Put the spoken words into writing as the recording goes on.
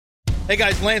Hey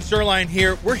guys, Lance Zierlein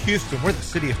here. We're Houston. We're the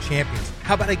city of champions.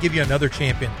 How about I give you another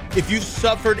champion? If you've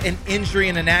suffered an injury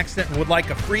in an accident and would like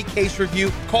a free case review,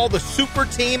 call the super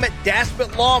team at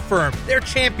Daspit Law Firm. They're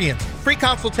champions. Free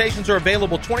consultations are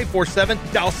available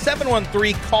 24/7. Dial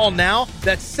 713-CALL-NOW.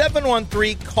 That's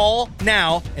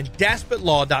 713-CALL-NOW and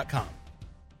DaspitLaw.com.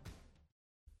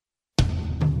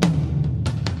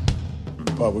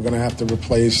 But we're going to have to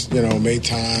replace,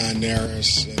 Maton,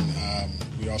 Neris, and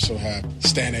we also have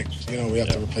Stanek. We have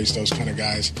to replace those kind of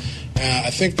guys.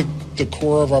 I think the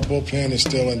core of our bullpen is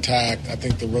still intact. I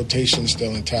think the rotation is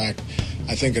still intact.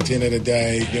 I think at the end of the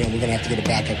day, we're going to have to get a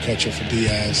backup catcher for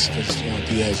Diaz because,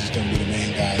 Diaz is going to be the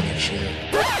main guy next year.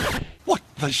 What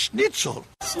the schnitzel?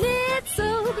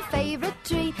 Schnitzel, the favorite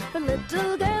treat for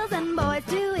little girls and boys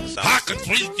to eat.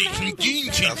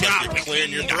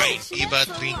 Clearing your throat.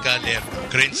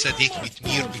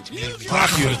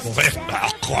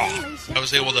 I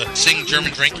was able to sing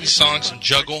German drinking songs and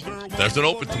juggle. There's an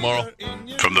open tomorrow.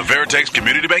 From the Veritex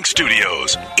Community Bank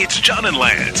Studios, it's John and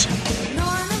Lance.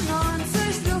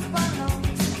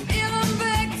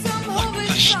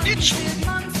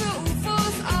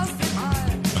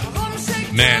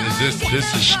 Man,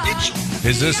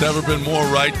 has this ever been more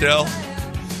right, Del?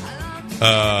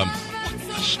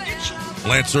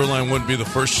 Lance Zierlein wouldn't be the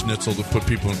first schnitzel to put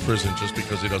people in prison just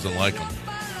because he doesn't like them.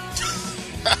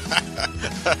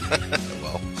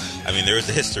 Well, there is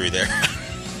a history there.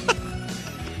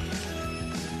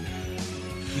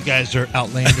 You guys are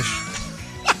outlandish.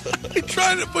 You're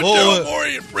trying to put Daryl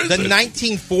Morey in prison. The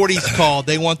 1940s called.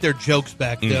 They want their jokes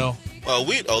back, Del. Well,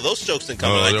 those jokes didn't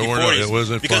come in the 1940s. It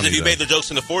wasn't because funny if you made the jokes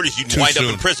in the 40s, you'd wind up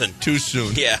in prison. Too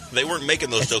soon. Yeah, they weren't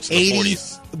making those jokes in the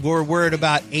 40s. We're at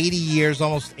about 80 years,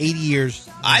 almost 80 years.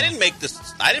 I didn't make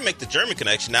the German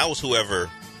connection. That was whoever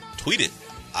tweeted.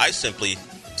 I simply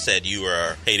said you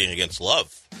are hating against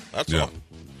love. That's all.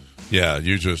 Yeah,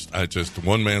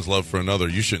 one man's love for another.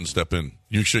 You shouldn't step in.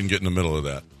 You shouldn't get in the middle of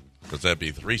that because that'd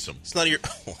be threesome. It's none of your.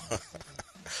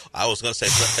 I was going to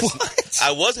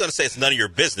say it's none of your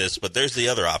business, but there's the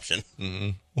other option.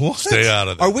 Mm-hmm. What? Stay out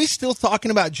of that. Are we still talking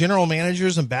about general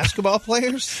managers and basketball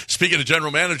players? Speaking of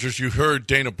general managers, you heard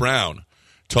Dana Brown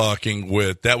talking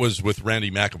with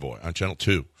Randy McAvoy on Channel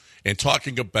 2 and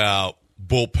talking about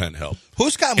bullpen help.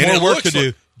 Who's got more work to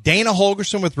do? Dana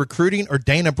Holgerson with recruiting or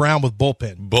Dana Brown with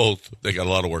bullpen? Both. They got a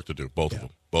lot of work to do. Both of them.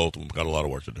 Both of them got a lot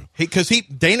of work to do. Because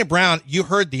Dana Brown, you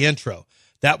heard the intro.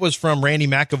 That was from Randy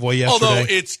McAvoy yesterday.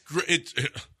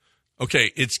 Although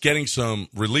it's getting some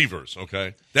relievers.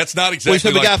 Okay, that's not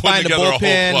exactly. We got to find a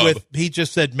bullpen. He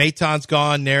just said Maton's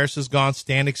gone, Neris is gone,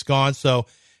 Stanek's gone. So,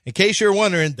 in case you're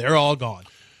wondering, they're all gone.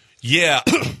 Yeah.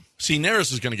 See,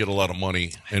 Neris is going to get a lot of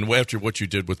money, and after what you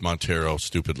did with Montero,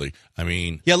 stupidly,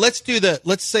 yeah. Let's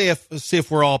see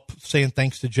if we're all saying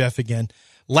thanks to Jeff again.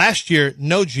 Last year,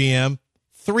 no GM.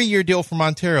 3-year deal for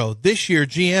Montero. This year,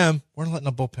 GM, we're letting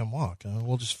the bullpen walk.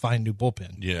 We'll just find new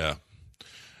bullpen. Yeah.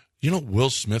 Will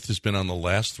Smith has been on the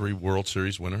last 3 World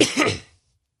Series winners?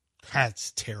 That's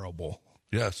terrible.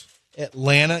 Yes.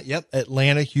 Atlanta,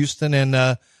 Houston,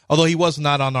 and although he was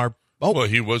not on our well,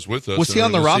 he was with us. Was he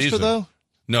on the roster, season. though?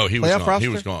 No, he was gone. Roster? He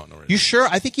was gone already. You sure?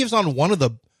 I think he was on one of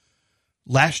the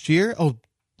last year. Oh,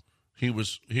 he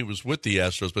was with the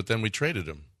Astros, but then we traded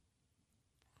him.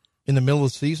 In the middle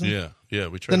of the season? Yeah,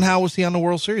 we traded Then him. how was he on the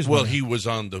World Series? Well, he was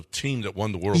on the team that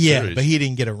won the World Series. Yeah, but he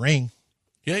didn't get a ring.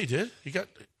 Yeah, he did. He got.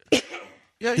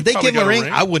 Yeah, did they give him a ring?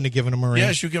 I wouldn't have given him a ring.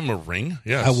 Yes, you give him a ring.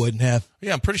 Yes, I wouldn't have.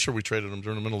 Yeah, I'm pretty sure we traded him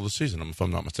during the middle of the season, if I'm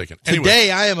not mistaken.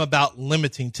 Today, I am about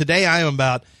limiting. Today, I am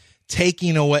about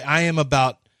taking away.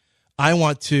 I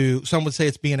want to. Some would say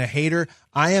it's being a hater.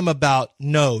 I am about.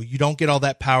 No, you don't get all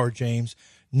that power, James.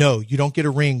 No, you don't get a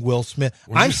ring, Will Smith.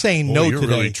 I'm saying no today.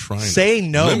 Really trying Say to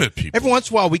no. Limit people. Every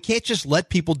once in a while, we can't just let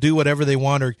people do whatever they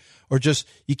want, or just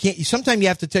you can't. Sometimes you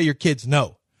have to tell your kids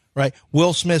no. Right?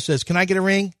 Will Smith says, "Can I get a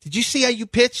ring? Did you see how you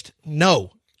pitched?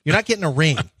 No, you're not getting a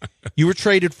ring. You were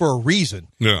traded for a reason.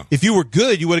 Yeah. If you were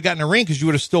good, you would have gotten a ring because you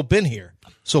would have still been here.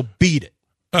 So beat it."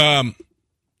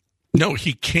 No,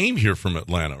 he came here from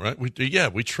Atlanta, right? We traded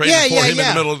for him in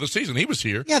the middle of the season. He was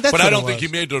here. Yeah, that's but what I don't it think he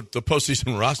was. made the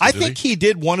postseason roster. I think he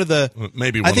did one of the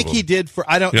maybe. One I think of them. he did for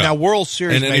now World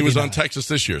Series, and then he was maybe on not. Texas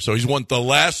this year, so he's won the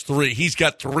last 3. He's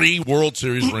got 3 World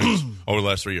Series rings over the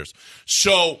last 3 years.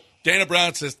 So Dana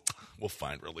Brown says, "We'll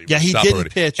find relievers." Yeah, he Stop didn't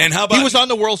already. pitch. And how about he was on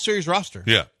the World Series roster?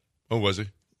 Yeah. Oh, was he?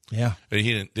 Yeah. They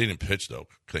didn't pitch though.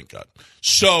 Thank God.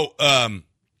 So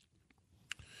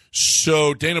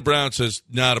Dana Brown says,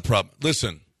 "Not a problem."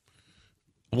 Listen.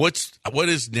 What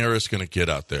is Neris going to get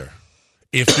out there?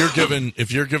 If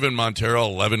you're giving Montero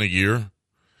 $11 a year,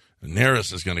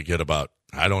 Neris is going to get about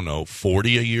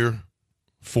 40 a year,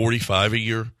 45 a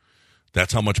year.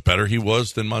 That's how much better he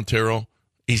was than Montero.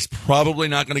 He's probably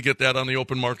not going to get that on the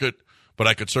open market, but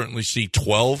I could certainly see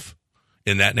 12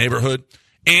 in that neighborhood.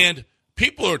 And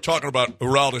people are talking about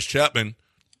Aroldis Chapman.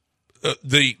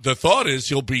 The thought is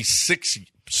he'll be six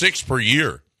per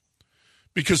year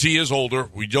because he is older.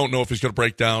 We don't know if he's going to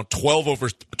break down. 12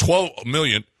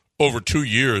 million over 2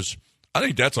 years. I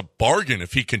think that's a bargain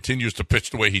if he continues to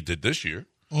pitch the way he did this year.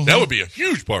 Mm-hmm. That would be a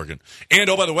huge bargain. And,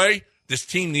 oh, by the way, this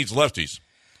team needs lefties.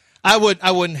 I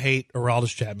wouldn't hate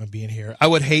Aroldis Chapman being here. I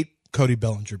would hate Cody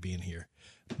Bellinger being here.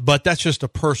 But that's just a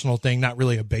personal thing, not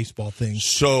really a baseball thing.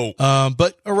 So,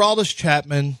 but Aroldis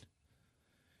Chapman,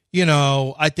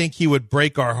 I think he would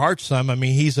break our hearts some. I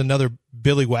mean, he's another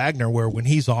Billy Wagner where when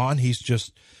he's on, he's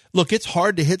just – look, it's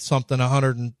hard to hit something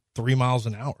 103 miles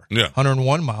an hour,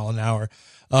 101 mile an hour.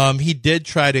 He did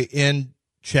try to end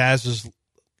Chaz's –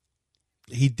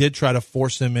 he did try to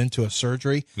force him into a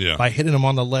surgery by hitting him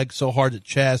on the leg so hard that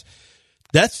Chaz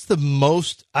 – that's the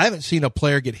most – I haven't seen a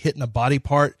player get hit in a body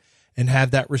part and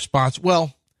have that response.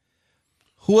 Well,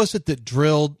 who was it that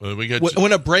drilled when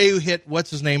Abreu hit what's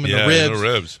his name in the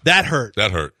ribs? That hurt.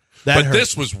 But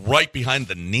this was right behind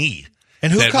the knee.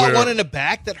 And who caught one in the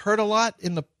back that hurt a lot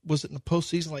was it in the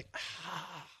postseason?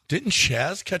 Didn't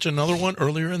Chaz catch another one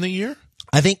earlier in the year?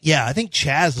 I think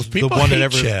Chaz is the one that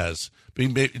ever Chaz.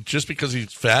 Just because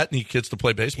he's fat and he gets to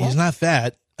play baseball? He's not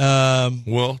fat.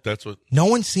 Well, that's what. No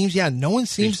one seems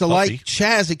to like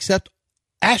Chaz except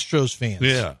Astros fans.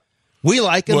 Yeah. We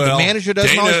like him. The manager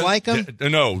doesn't always like him.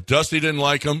 No, Dusty didn't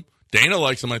like him. Dana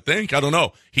likes him, I think. I don't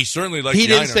know. He certainly likes Yainer. He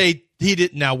didn't say he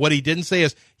did. Now, what he didn't say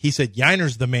is he said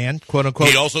Yainer's the man, quote unquote.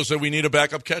 He also said we need a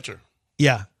backup catcher.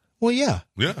 Yeah. Well, yeah.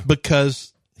 Yeah.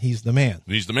 Because he's the man.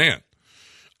 He's the man.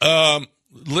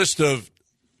 List of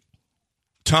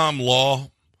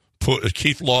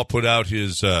Keith Law put out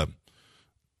his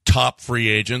top free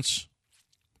agents.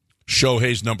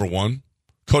 Shohei's number 1.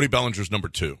 Cody Bellinger's number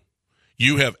 2.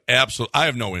 You have I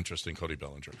have no interest in Cody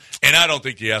Bellinger. And I don't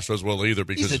think the Astros will either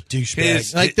because he's a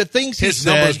douchebag. The things his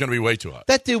number is going to be way too high.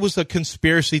 That dude was a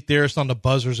conspiracy theorist on the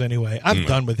buzzers anyway. I'm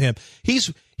done with him.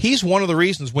 He's one of the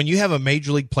reasons when you have a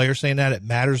major league player saying that it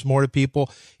matters more to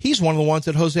people. He's one of the ones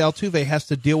that Jose Altuve has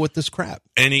to deal with this crap.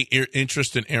 Any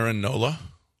interest in Aaron Nola?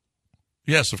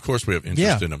 Yes, of course we have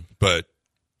interest in him, but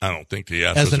I don't think the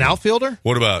Astros as an outfielder.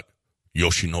 What about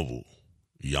Yoshinobu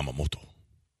Yamamoto?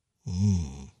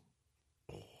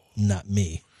 Not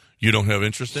me. You don't have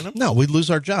interest in him? No, we'd lose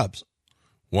our jobs.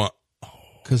 What?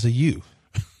 Because of you.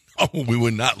 Oh, we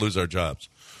would not lose our jobs.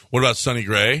 What about Sonny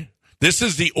Gray? This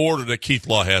is the order that Keith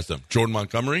Law has them. Jordan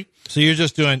Montgomery. So you're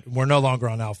just we're no longer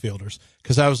on outfielders.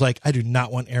 Because I was like, I do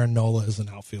not want Aaron Nola as an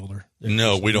outfielder.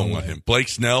 No, we don't want him. Blake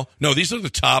Snell. No, these are the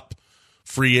top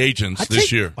free agents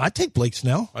this year. I'd take Blake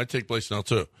Snell. I'd take Blake Snell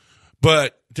too.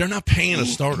 But they're not paying a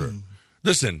starter.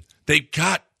 Listen, they've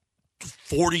got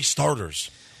 40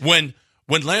 starters. When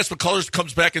Lance McCullers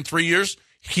comes back in 3 years,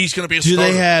 he's going to be a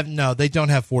starter. No, they don't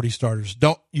have 40 starters.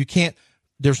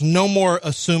 There's no more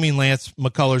assuming Lance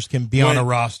McCullers can be on a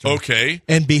roster. Okay.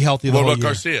 And be healthy the whole year. What about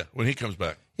Garcia when he comes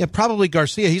back? Yeah, probably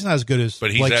Garcia. He's not as good as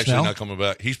Blake Snell. But he's actually not coming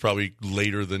back. He's probably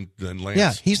later than Lance.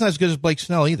 Yeah, he's not as good as Blake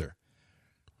Snell either.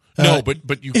 No,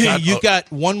 but you've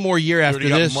got one more year after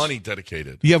this. Got money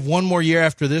dedicated. You have one more year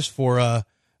after this for a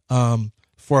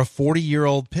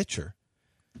 40-year-old pitcher.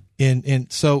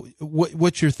 And so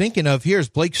what you're thinking of here is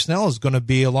Blake Snell is going to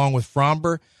be along with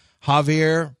Fromber,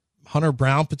 Javier, Hunter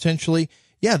Brown potentially.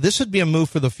 Yeah, this would be a move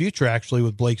for the future actually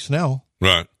with Blake Snell.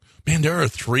 Right. Man, there are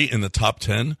 3 in the top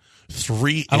 10.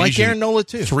 I like Aaron Nola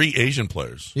too. 3 Asian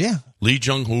players. Yeah. Lee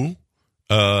Jung-hoo,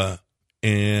 and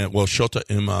Shota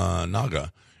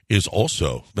Imanaga is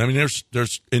also. I mean,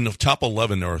 there's in the top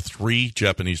 11 there are 3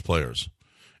 Japanese players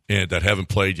and that haven't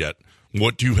played yet.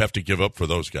 What do you have to give up for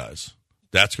those guys?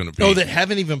 That's going to be that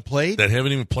haven't even played. That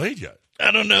haven't even played yet.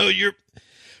 I don't know. The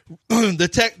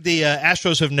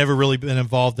Astros have never really been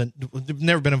involved they've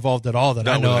never been involved at all that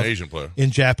Not I know with of an Asian player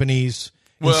in Japanese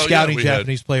scouting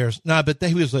Japanese players. No, but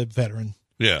he was a veteran.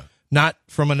 Yeah, not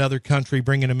from another country,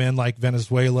 bringing him in like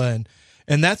Venezuela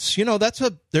and that's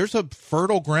there's a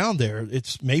fertile ground there.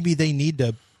 It's maybe they need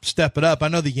to step it up. I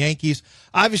know the Yankees,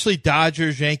 obviously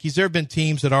Dodgers, Yankees. There have been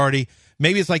teams that already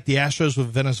maybe it's like the Astros with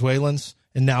Venezuelans.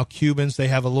 And now Cubans, they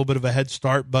have a little bit of a head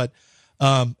start. But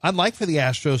I'd like for the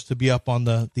Astros to be up on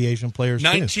the Asian players,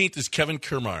 19th is Kevin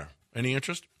Kiermaier. Any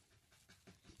interest?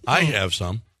 I have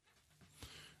some.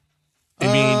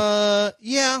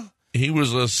 Yeah. He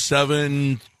was a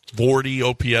 740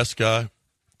 OPS guy.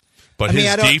 But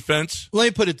his defense... Let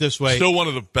me put it this way. Still one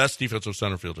of the best defensive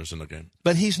center fielders in the game.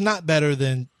 But he's not better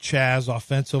than Chaz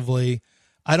offensively.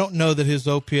 I don't know that his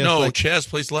OPS. No, Chaz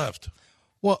plays left.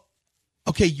 Well,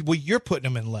 okay. Well, you're putting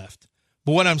him in left.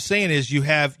 But what I'm saying is you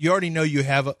already know you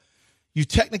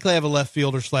technically have a left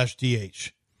fielder /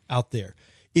 DH out there.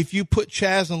 If you put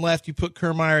Chaz in left, you put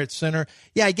Kiermaier at center.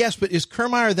 Yeah, I guess. But is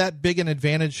Kiermaier that big of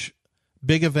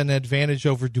an advantage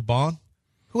over Dubon?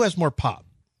 Who has more pop?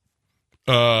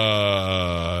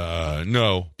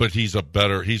 No, but he's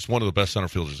one of the best center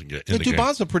fielders in the game.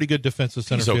 Dubon's a pretty good defensive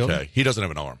center fielder. He's okay. He doesn't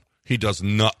have an arm. He does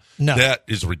not. No. That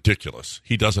is ridiculous.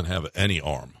 He doesn't have any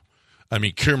arm. I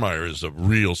mean, Kiermaier is a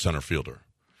real center fielder.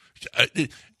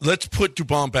 Let's put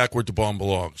Dubon back where Dubon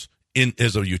belongs,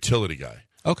 as a utility guy.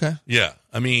 Okay. Yeah,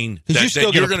 I mean, if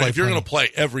you're going to play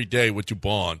every day with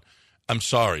Dubon, I'm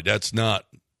sorry, that's not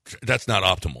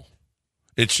optimal.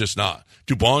 It's just not.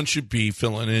 Dubon should be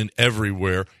filling in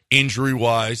everywhere,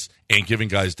 injury-wise, and giving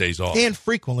guys days off. And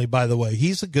frequently, by the way.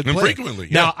 He's a good player. Frequently,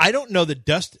 yeah. Now, I don't know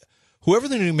that whoever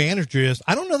the new manager is,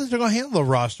 I don't know that they're going to handle the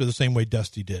roster the same way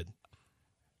Dusty did.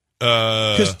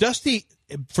 Because Dusty,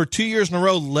 for 2 years in a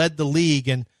row, led the league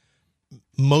in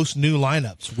most new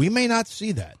lineups. We may not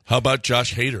see that. How about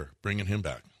Josh Hader, bringing him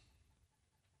back?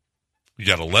 You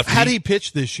got a lefty. How did he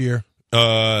pitch this year? He had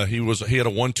a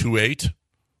 1.28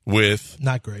 with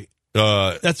not great.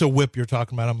 That's a whip you're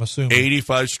talking about, I'm assuming.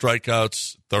 85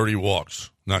 strikeouts, 30 walks.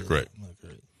 Not great. Not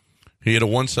great. He had a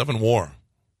 1.7 WAR,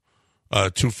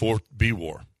 2.4 B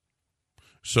WAR.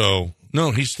 So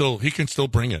no, he can still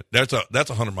bring it. That's a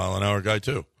 100-mile-an-hour guy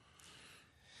too.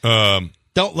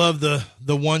 Don't love the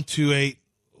 1.28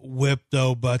 whip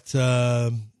though, but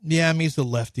yeah, I mean he's a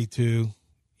lefty too.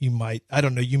 I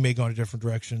don't know. You may go in a different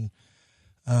direction.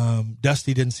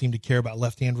 Dusty didn't seem to care about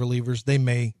left-hand relievers. They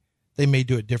may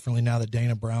do it differently now that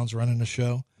Dana Brown's running the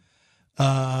show.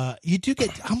 You do I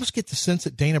almost get the sense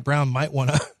that Dana Brown might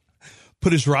want to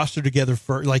put his roster together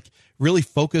for really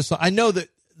focus. I know that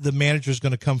the manager's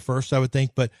going to come first, I would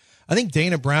think, but I think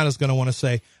Dana Brown is going to want to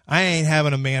say, I ain't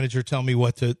having a manager tell me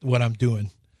what I'm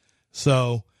doing.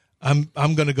 So I'm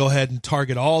going to go ahead and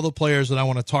target all the players that I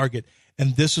want to target,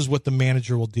 and this is what the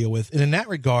manager will deal with. And in that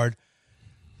regard,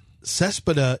 Joe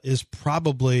Espada is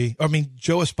probably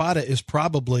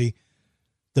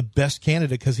the best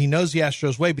candidate because he knows the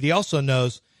Astros way, but he also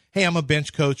knows, hey, I'm a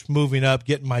bench coach moving up,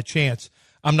 getting my chance.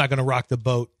 I'm not going to rock the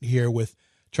boat here with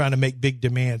trying to make big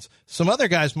demands. Some other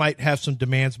guys might have some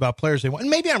demands about players they want. And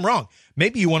maybe I'm wrong.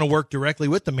 Maybe you want to work directly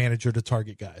with the manager to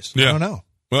target guys. Yeah. I don't know.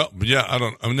 Well, yeah, I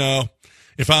don't know.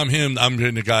 If I'm him, I'm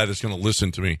getting a guy that's going to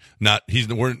listen to me.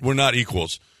 We're not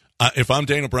equals. If I'm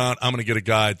Dana Brown, I'm going to get a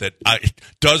guy that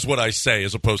does what I say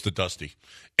as opposed to Dusty.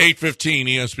 8:15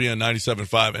 ESPN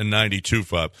 97.5 and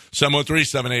 92.5.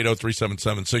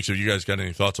 713-780-3776. If you guys got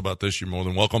any thoughts about this, you're more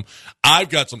than welcome. I've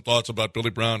got some thoughts about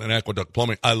Billy Brown and Aqueduct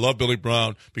Plumbing. I love Billy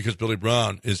Brown because Billy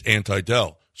Brown is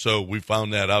anti-Dell. So we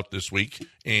found that out this week.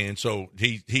 And so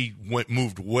he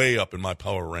moved way up in my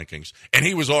power rankings. And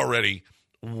he was already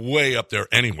way up there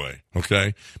anyway,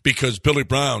 okay? Because Billy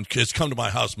Brown has come to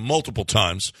my house multiple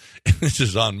times, and this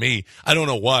is on me. I don't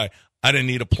know why. I didn't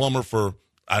need a plumber for,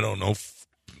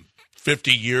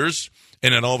 50 years,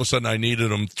 and then all of a sudden I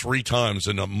needed him 3 times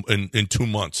in 2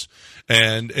 months.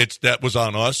 And that was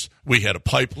on us. We had a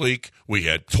pipe leak. We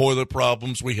had toilet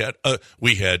problems. We had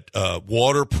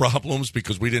water problems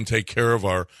because we didn't take care of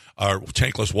our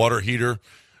tankless water heater.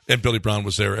 And Billy Brown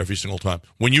was there every single time.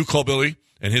 When you call Billy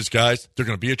and his guys, they're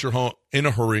going to be at your home in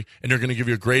a hurry, and they're going to give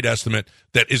you a great estimate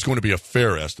that is going to be a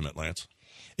fair estimate, Lance.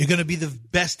 You're going to be the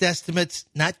best estimates,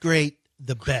 not great,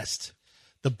 the best.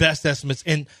 The best estimates.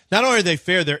 And not only are they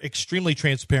fair, they're extremely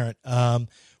transparent.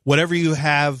 Whatever you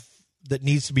have that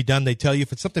needs to be done, they tell you.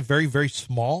 If it's something very, very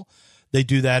small, they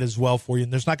do that as well for you.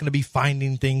 And there's not going to be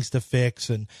finding things to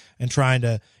fix and trying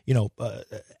to,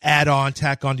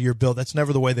 tack onto your bill. That's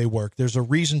never the way they work. There's a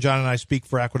reason John and I speak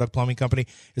for Aqueduct Plumbing Company.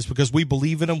 It's because we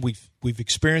believe in them. We've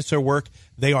experienced their work.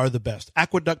 They are the best.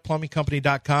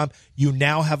 AqueductPlumbingCompany.com. You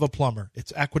now have a plumber.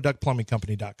 It's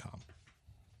AqueductPlumbingCompany.com.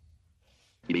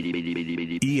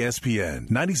 ESPN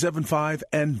 97.5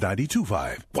 and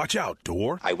 92.5. Watch out,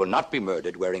 door. I will not be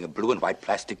murdered wearing a blue and white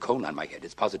plastic cone on my head.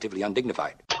 It's positively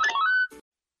undignified.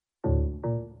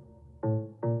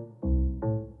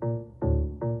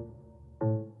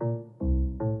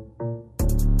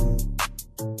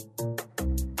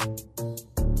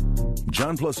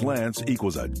 John plus Lance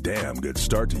equals a damn good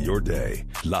start to your day.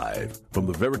 Live from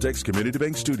the Veritex Community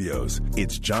Bank Studios,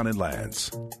 it's John and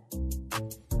Lance.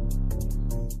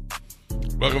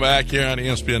 Welcome back here on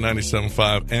ESPN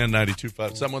 97.5 and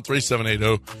 92.5.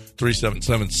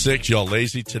 713-780-3776. Y'all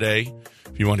lazy today.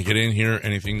 If you want to get in here,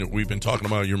 anything that we've been talking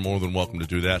about, you're more than welcome to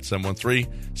do that.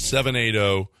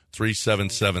 713-780-3776.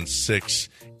 3776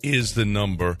 is the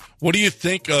number. What do you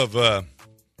think of the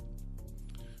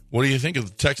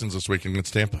Texans this week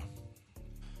against Tampa?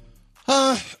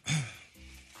 I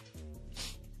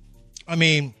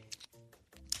mean,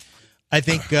 I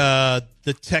think the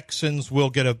Texans will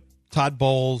get a Todd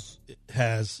Bowles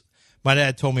has my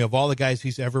dad told me of all the guys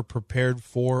he's ever prepared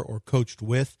for or coached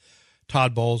with,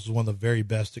 Todd Bowles is one of the very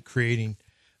best at creating.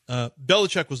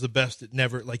 Belichick was the best at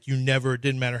it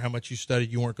didn't matter how much you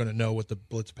studied, you weren't going to know what the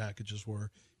blitz packages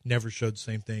were. Never showed the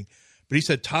same thing. But he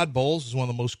said Todd Bowles is one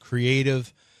of the most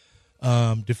creative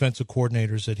defensive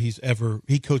coordinators that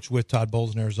he coached with Todd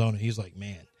Bowles in Arizona. He's like,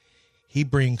 man, he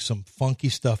brings some funky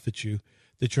stuff at you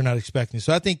that you're not expecting.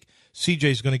 So I think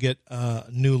CJ's going to get a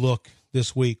new look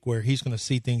this week where he's going to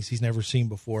see things he's never seen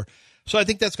before. So I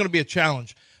think that's going to be a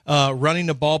challenge. Running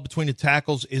the ball between the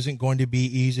tackles isn't going to be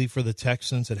easy for the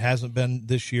Texans. It hasn't been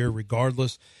this year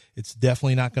regardless. It's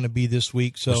definitely not going to be this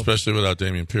week. So especially without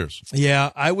Dameon Pierce.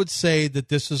 Yeah, I would say that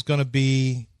this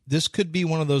could be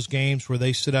one of those games where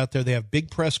they sit out there. They have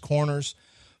big press corners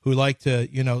who like to,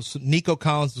 so Nico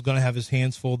Collins is going to have his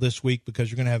hands full this week because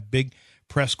you're going to have big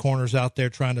press corners out there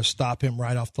trying to stop him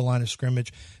right off the line of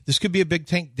scrimmage. This could be a big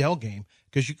Tank Dell game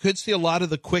because you could see a lot of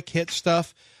the quick hit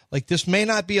stuff. Like this may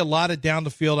not be a lot of down the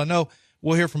field. I know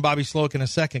we'll hear from Bobby Slowick in a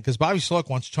second because Bobby Slowick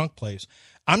wants chunk plays.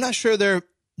 I'm not sure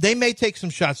they may take some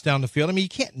shots down the field. I mean, you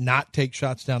can't not take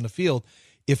shots down the field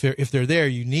if they're there.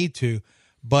 You need to,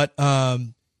 but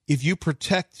if you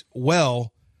protect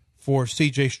well for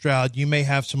C.J. Stroud, you may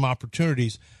have some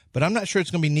opportunities. But I'm not sure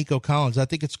it's going to be Nico Collins. I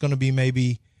think it's going to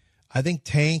be I think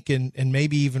Tank and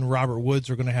maybe even Robert Woods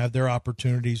are going to have their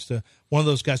opportunities to one of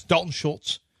those guys. Dalton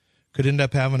Schultz could end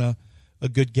up having a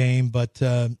good game, but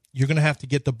you're going to have to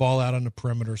get the ball out on the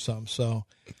perimeter some. So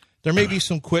there may be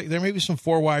some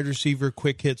four wide receiver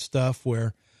quick hit stuff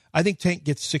where I think Tank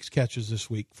gets 6 catches this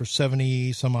week for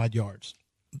 70 some odd yards.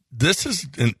 This is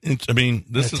a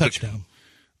touchdown.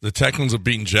 The Texans have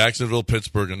beaten Jacksonville,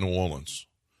 Pittsburgh, and New Orleans.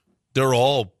 They're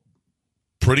all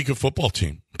pretty good football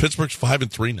team. Pittsburgh's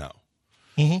 5-3 now.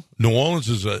 Mm-hmm. New Orleans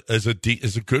is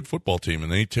a good football team,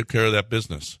 and they took care of that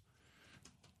business.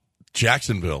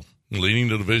 Jacksonville, leading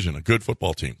the division, a good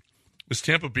football team. This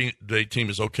Tampa Bay team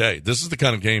is okay. This is the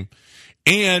kind of game,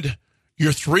 and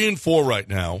you're 3-4 right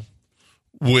now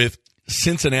with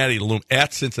Cincinnati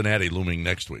looming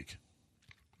next week.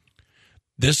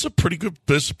 This is a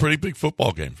pretty big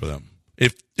football game for them.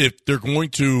 If they're going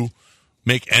to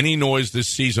make any noise this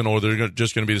season, or they're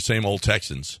just going to be the same old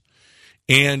Texans.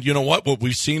 And you know what? What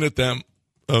we've seen of them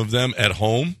at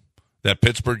home, that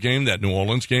Pittsburgh game, that New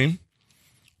Orleans game,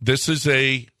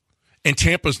 and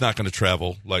Tampa's not going to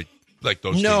travel like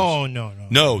those teams.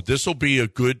 No, this will be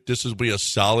a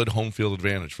solid home field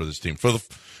advantage for this team.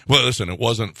 Listen, it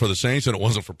wasn't for the Saints and it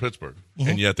wasn't for Pittsburgh,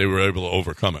 and yet they were able to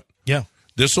overcome it. Yeah.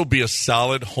 This will be a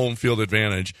solid home field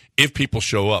advantage if people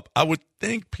show up. I would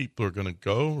think people are going to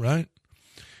go, right?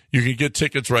 You can get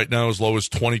tickets right now as low as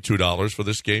 $22 for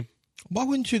this game. Why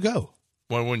wouldn't you go?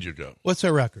 What's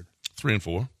their record?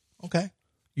 3-4. Okay.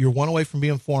 You're one away from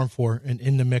being 4-4 and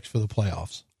in the mix for the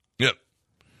playoffs. Yep.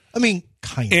 I mean,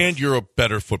 kind of. And you're a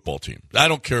better football team. I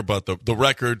don't care about the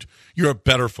record. You're a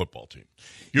better football team.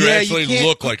 You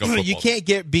look like a football team. You can't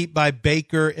get beat by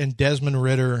Baker and Desmond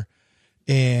Ridder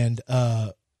and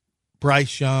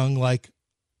Bryce Young.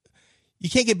 You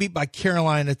can't get beat by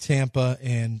Carolina, Tampa,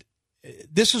 and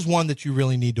this is one that you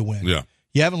really need to win. Yeah.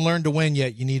 You haven't learned to win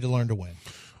yet. You need to learn to win.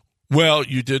 Well,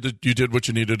 you did what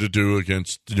you needed to do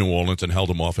against New Orleans and held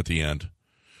them off at the end.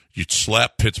 You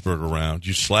slapped Pittsburgh around.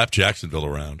 You slapped Jacksonville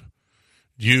around.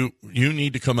 You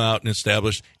need to come out and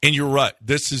establish. And you're right.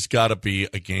 This has got to be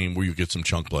a game where you get some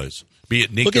chunk plays. Be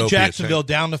it Nico. Look at Jacksonville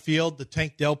down the field. The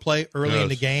Tank Dell play early in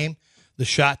the game. The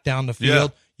shot down the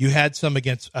field. Yeah. You had some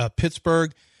against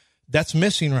Pittsburgh. That's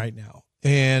missing right now.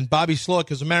 And Bobby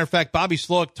Slowick, as a matter of fact,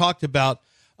 talked about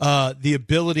the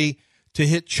ability to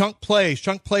hit chunk plays.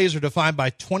 Chunk plays are defined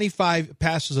by 25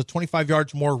 passes of 25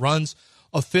 yards or more, runs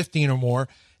of 15 or more.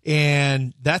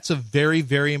 And that's a very,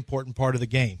 very important part of the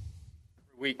game.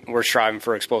 We're striving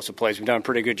for explosive plays. We've done a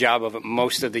pretty good job of it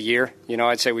most of the year.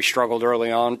 I'd say we struggled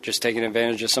early on, just taking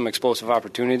advantage of some explosive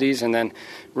opportunities. And then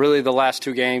really the last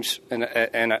 2 games,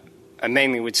 and I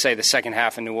mainly would say the second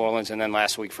half in New Orleans and then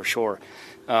last week for sure.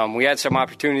 We had some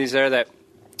opportunities there that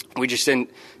we just didn't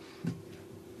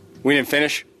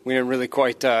finish. We didn't really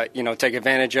quite, take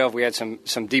advantage of. We had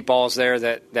some deep balls there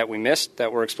that we missed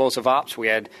that were explosive ops. We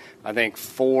had, I think,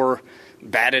 4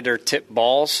 batted or tipped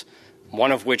balls,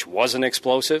 one of which wasn't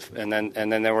explosive, and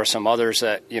then there were some others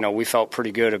that we felt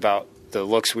pretty good about the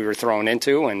looks we were thrown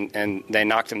into, and they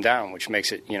knocked them down, which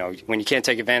makes it, when you can't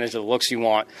take advantage of the looks you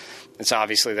want, it's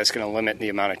obviously that's going to limit the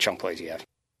amount of chunk plays you have.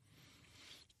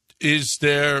 Is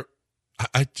there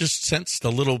 – I just sensed a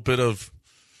little bit of,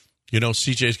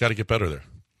 CJ's got to get better there.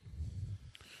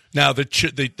 Now, the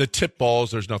tip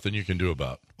balls, there's nothing you can do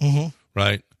about,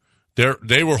 right?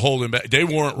 They were holding back. They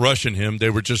weren't rushing him. They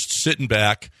were just sitting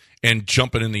back and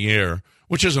jumping in the air,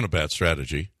 which isn't a bad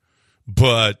strategy.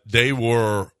 But they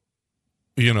were,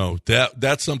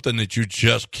 that's something that you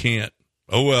just can't.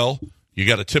 Oh, well, you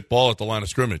got a tip ball at the line of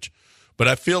scrimmage. But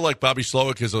I feel like Bobby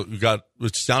Slowick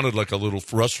it sounded like a little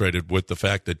frustrated with the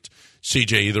fact that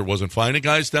CJ either wasn't finding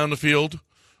guys down the field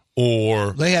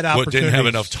or they had didn't have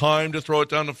enough time to throw it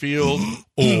down the field,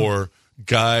 or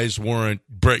guys weren't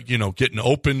getting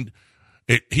open.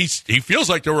 He feels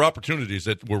like there were opportunities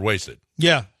that were wasted.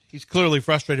 Yeah, he's clearly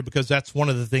frustrated because that's one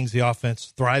of the things the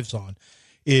offense thrives on.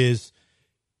 Is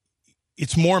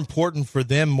it's more important for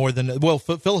them more than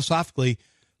philosophically.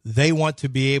 They want to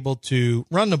be able to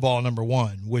run the ball, number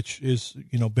one, which is,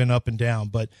 been up and down.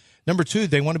 But number two,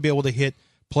 they want to be able to hit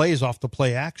plays off the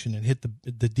play action and hit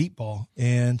the deep ball.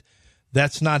 And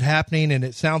that's not happening, and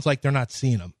it sounds like they're not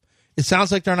seeing them.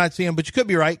 But you could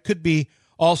be right. Could be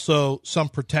also some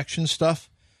protection stuff.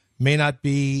 May not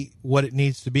be what it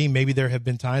needs to be. Maybe there have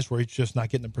been times where he's just not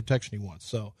getting the protection he wants.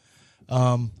 So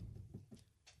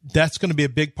that's going to be a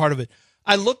big part of it.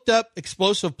 I looked up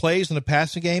explosive plays in the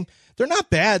passing game. They're not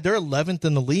bad. They're 11th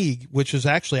in the league, which is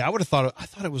actually, I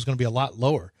thought it was going to be a lot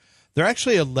lower. They're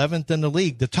actually 11th in the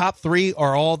league. The top three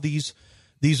are all these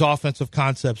offensive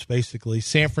concepts, basically.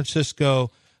 San Francisco,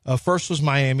 first was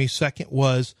Miami, second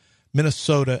was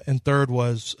Minnesota, and third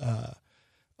was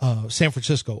San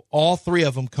Francisco. All three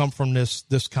of them come from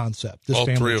this concept. All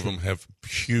three of them have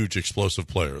huge explosive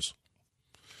players.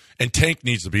 And Tank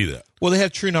needs to be that. Well, they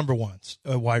have true number ones,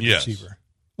 a wide receiver.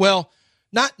 Well,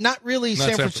 not really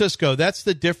San Francisco. That's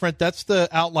the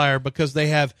outlier because they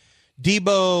have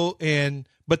Debo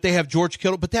but they have George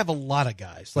Kittle, but they have a lot of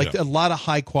guys, a lot of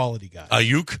high quality guys.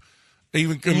 Ayuk,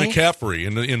 even McCaffrey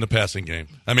in the passing game.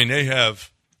 I mean, they got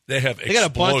a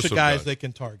bunch of guys they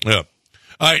can target. Yeah.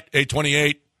 All right,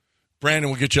 8:28.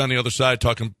 Brandon, we'll get you on the other side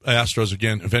talking Astros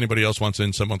again. If anybody else wants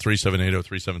in,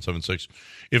 713-780-3776.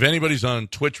 If anybody's on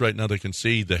Twitch right now, they can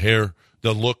see the hair,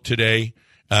 the look today.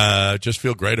 Just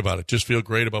feel great about it. Just feel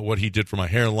great about what he did for my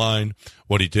hairline,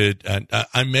 what he did. And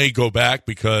I may go back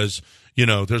because,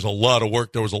 there's a lot of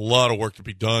work. There was a lot of work to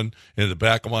be done in the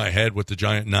back of my head with the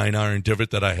giant 9-iron divot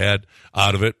that I had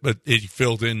out of it. But it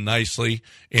filled in nicely,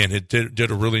 and it did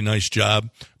a really nice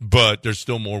job. But there's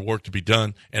still more work to be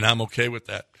done, and I'm okay with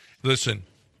that. Listen,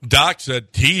 Doc said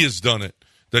he has done it.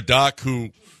 The doc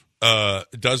who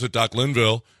does it, Doc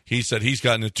Linville, he said he's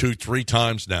gotten it 2-3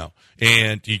 times now,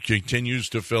 and he continues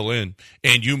to fill in.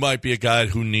 And you might be a guy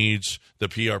who needs the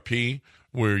PRP,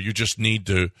 where you just need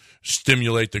to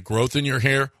stimulate the growth in your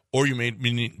hair, or you may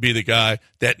be the guy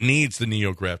that needs the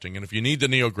neo-grafting. And if you need the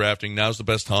neo-grafting, now's the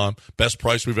best time, best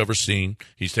price we've ever seen.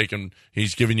 He's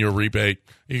giving you a rebate.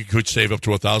 You could save up to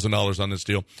 $1,000 on this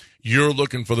deal. You're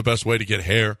looking for the best way to get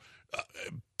hair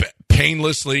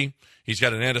painlessly. He's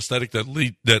got an anesthetic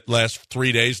that lasts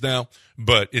 3 days now,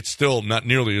 but it's still not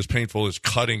nearly as painful as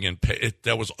cutting, and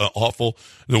that was awful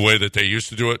the way that they used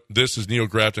to do it. This is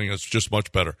neo-grafting. It's just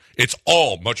much better. It's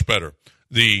all much better.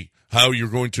 The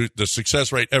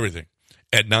success rate, everything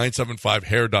at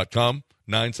 975hair.com,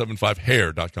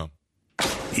 975hair.com.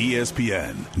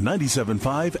 ESPN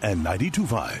 97.5 and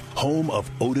 92.5, home of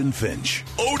Odin Finch.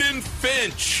 Odin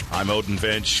Finch. I'm Odin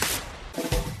Finch.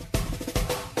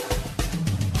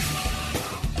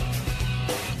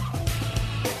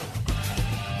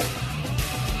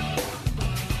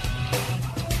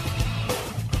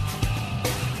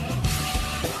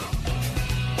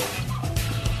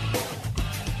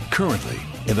 Currently,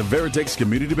 in the Veritex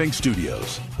Community Bank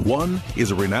Studios, one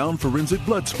is a renowned forensic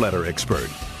blood splatter expert.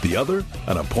 The other,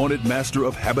 an appointed master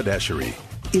of haberdashery.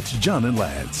 It's John and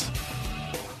Lance.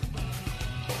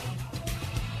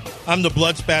 I'm the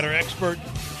blood spatter expert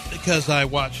because I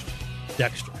watched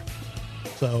Dexter.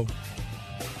 So,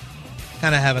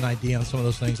 kind of have an idea on some of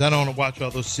those things. I don't want to watch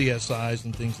all those CSIs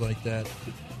and things like that.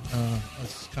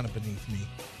 That's kind of beneath me.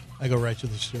 I go right to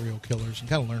the serial killers and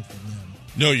kind of learn from them.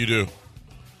 No, you do.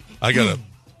 I got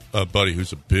a buddy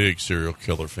who's a big serial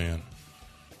killer fan.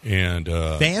 And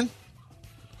fan?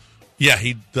 Yeah,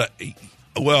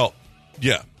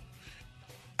 yeah.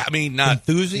 I mean, not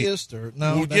enthusiast or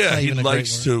no. That's yeah, not he even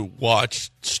likes to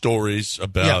watch stories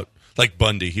about like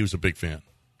Bundy. He was a big fan.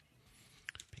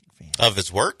 Of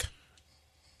his work?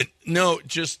 No,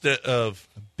 just of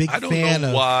a big I don't fan know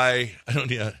of why. I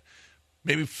don't. Yeah,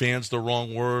 maybe fan's the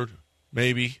wrong word.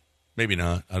 Maybe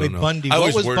not. I don't know. Bundy. I What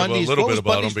always was worried Bundy's, a little what bit was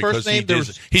about Bundy's him first because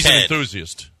name? he's Ted. an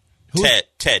enthusiast.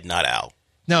 Ted, not Al.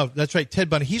 No, that's right. Ted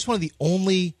Bundy. He's one of the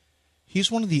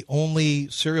only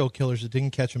serial killers that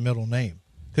didn't catch a middle name.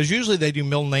 Because usually they do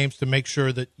middle names to make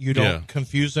sure that you don't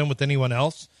confuse them with anyone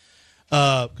else.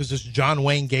 Because it's John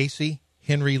Wayne Gacy,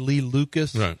 Henry Lee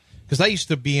Lucas. Right. Because I used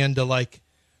to be into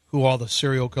who all the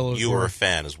serial killers were. You were a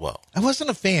fan as well. I wasn't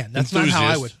a fan. That's not how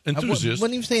I would. Enthusiast. I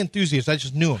wouldn't even say enthusiast. I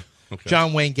just knew him. Okay.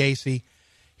 John Wayne Gacy,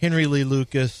 Henry Lee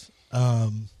Lucas. You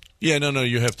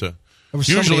have to. was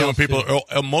Usually somebody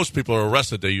when most people are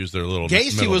arrested, they use their little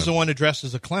Gacy middle was the name. one who dressed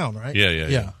as a clown, right?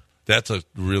 Yeah. That's a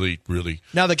really, really...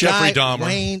 Now the Jeffrey guy, Dahmer.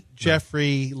 Wayne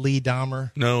Jeffrey Lee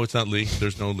Dahmer. No, it's not Lee.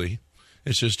 There's no Lee.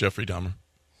 It's just Jeffrey Dahmer.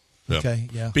 Yeah. Okay,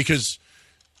 yeah. Because,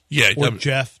 Or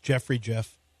Jeffrey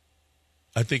Jeff.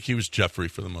 I think he was Jeffrey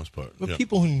for the most part. But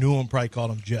people who knew him probably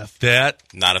called him Jeff.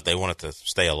 Not if they wanted to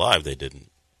stay alive, they didn't.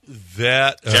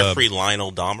 Jeffrey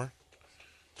Lionel Dahmer?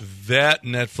 That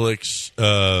Netflix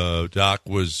doc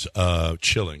was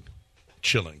chilling.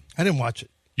 I didn't watch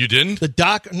it. You didn't? The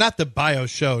doc, not the bio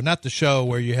show, not the show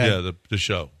where you had... the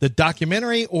show. The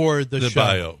documentary or the show? The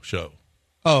bio show.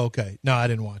 Oh, okay. No, I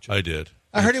didn't watch it. I did.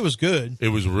 I heard it was good. It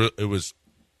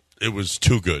was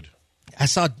too good. I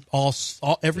saw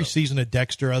every season of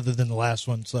Dexter other than the last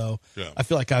one, so I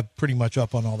feel like I'm pretty much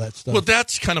up on all that stuff. Well,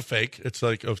 that's kind of fake. It's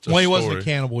like a he wasn't a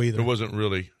cannibal either. It wasn't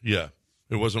really, it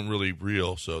wasn't really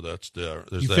real, so that's there.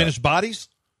 You finished Bodies?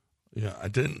 Yeah, I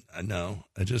didn't. No,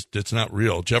 it's not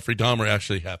real. Jeffrey Dahmer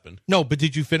actually happened. No, but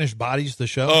did you finish Bodies, the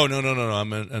show? Oh, no.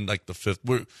 I'm in like the fifth.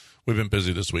 We've been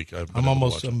busy this week. I'm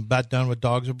about done with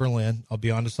Dogs of Berlin. I'll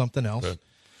be on to something else. Okay.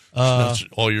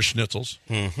 All your schnitzels.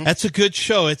 Mm-hmm. That's a good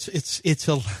show.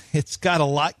 It's got a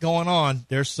lot going on.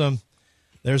 There's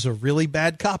a really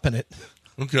bad cop in it.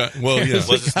 Okay. Well, yeah.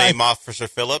 Was his name Officer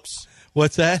Phillips?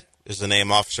 What's that? Is the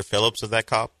name Officer Phillips of that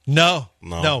cop? No.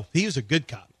 He was a good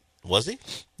cop. Was he?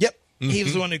 Yep. He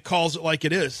was the one who calls it like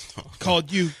it is.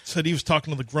 Called you, said he was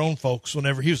talking to the grown folks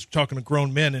whenever he was talking to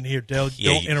grown men in here. Dell,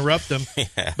 don't interrupt them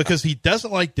because he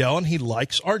doesn't like Dell and he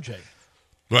likes RJ.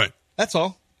 Right. That's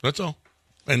all.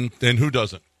 And who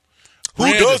doesn't?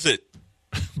 Who does it?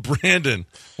 Brandon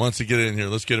wants to get in here.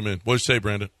 Let's get him in. What do you say,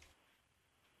 Brandon?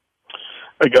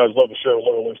 Hey, guys. Love the show.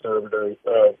 Loyal listener every day.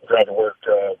 Drive to work.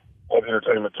 Love the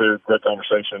entertainment, too. Great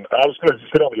conversation. I was going to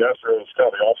just hit on the Astros, kind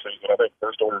of the offseason. I think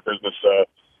first order of business,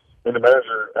 the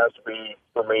manager has to be,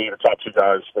 for me, the top two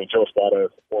guys. I mean, Joe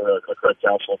Espada or Craig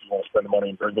Counsell if you want to spend the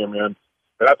money and bring them in.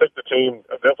 And I think the team,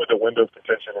 definitely the window of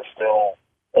contention is still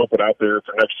open out there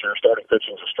for next year. Starting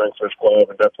pitching is a strength for this club,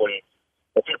 and definitely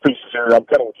a few pieces here. I'm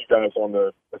kind of with you guys on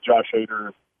the Josh Hader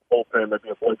bullpen,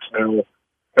 maybe a Blake Snell,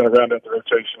 kind of round out the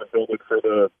rotation and build it for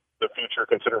the future,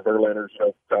 considering Verlander's,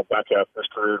 kind of back half of his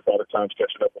career, a lot of times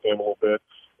catching up with him a little bit.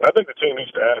 And I think the team needs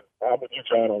to add, I'm with you,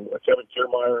 John, on Kevin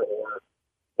Kiermaier or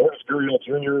Morris Gurriel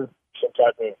Jr., some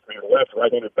type of left,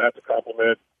 right-handed bat to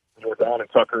complement Jordan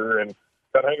and Tucker, and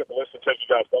kind of hang up the list and take you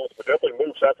guys both. But definitely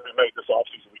moves have to be made this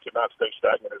offseason. We cannot stay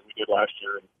stagnant as we did last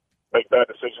year and make bad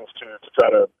decisions to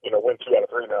try to, win 2 out of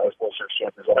 3 now as World Series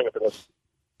champions. I'll hang up the list.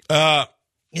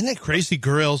 Isn't that crazy?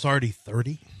 Gurriel's already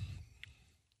 30.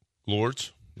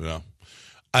 Lords? Yeah.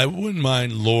 I wouldn't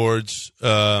mind Lords,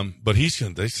 but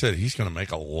they said he's going to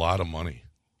make a lot of money.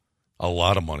 A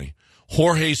lot of money.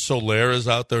 Jorge Soler is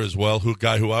out there as well,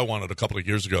 guy who I wanted a couple of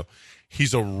years ago.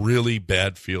 He's a really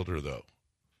bad fielder, though.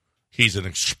 He's an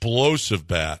explosive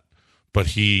bat, but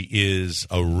he is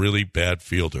a really bad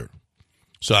fielder.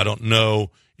 So I don't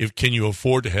know can you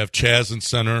afford to have Chaz in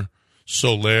center,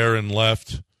 Soler in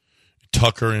left,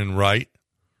 Tucker in right.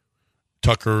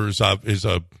 Tucker is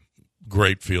a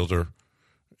great fielder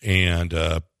and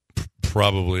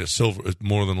probably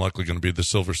more than likely going to be the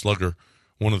Silver Slugger,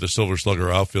 one of the Silver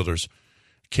Slugger outfielders.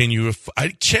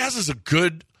 Chaz is a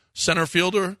good center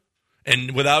fielder,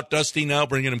 and without Dusty now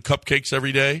bringing him cupcakes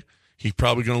every day, he's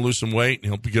probably going to lose some weight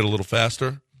and he'll get a little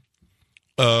faster.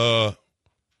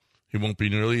 He won't be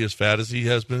nearly as fat as he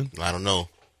has been. I don't know.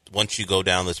 Once you go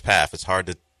down this path, it's hard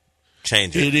to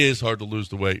change it. It is hard to lose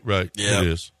the weight, right? Yeah. It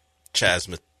is.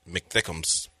 Chaz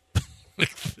McThickums.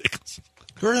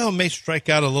 Gurriel may strike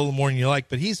out a little more than you like,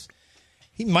 but he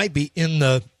might be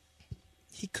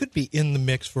he could be in the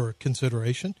mix for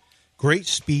consideration. Great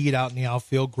speed out in the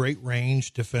outfield, great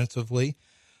range defensively.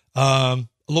 A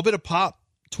little bit of pop,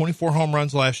 24 home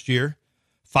runs last year,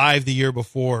 5 the year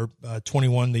before,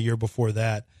 21 the year before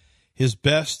that. His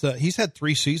best, he's had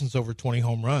 3 seasons over 20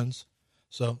 home runs,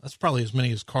 so that's probably as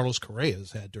many as Carlos Correa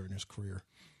has had during his career.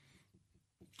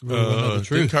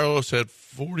 Really Carlos had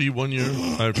 41 years.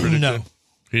 I predicted. No.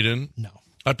 He didn't? No.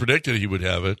 I predicted he would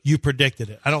have it. You predicted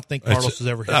it. I don't think Carlos has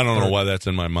ever hit I don't know 30. why that's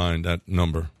in my mind, that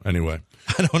number. Anyway.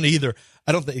 I don't either.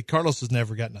 I don't think Carlos has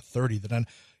never gotten a 30.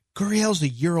 Gurriel's a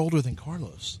year older than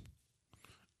Carlos.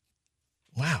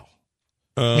 Wow.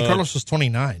 Carlos was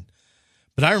 29.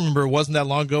 But I remember it wasn't that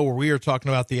long ago where we were talking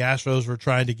about the Astros were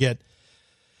trying to get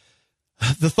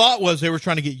 – the thought was they were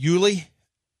trying to get Yuli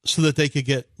so that they could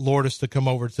get Lourdes to come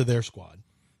over to their squad,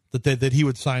 that he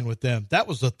would sign with them. That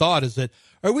was the thought, is that,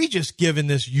 are we just giving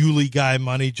this Yuli guy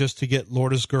money just to get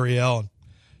Lourdes Gurriel? And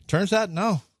turns out,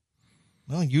 no.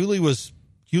 No, Yuli was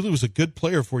a good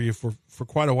player for you for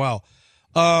quite a while.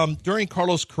 During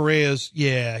Carlos Correa's, he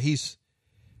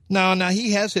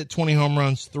has hit 20 home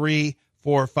runs, 3,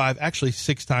 4, 5, actually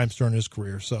 6 times during his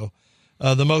career. So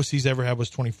the most he's ever had was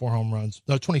 26 home runs.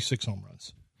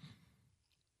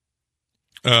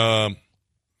 I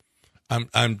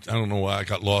don't know why I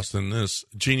got lost in this.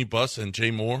 Jeannie Buss and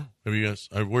Jay Moore. Where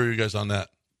are you guys on that?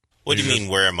 What do you mean?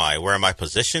 Where am I? Where am I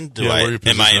positioned? Am I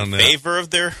in that? favor of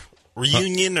their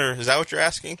reunion, or is that what you're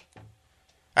asking?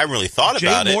 I haven't really thought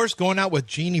about it. Jay Moore's going out with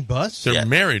Jeannie Buss? They're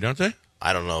married, aren't they?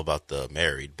 I don't know about the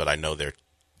married, but I know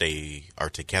they are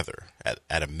together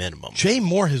at a minimum. Jay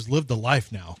Moore has lived a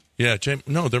life now. Yeah,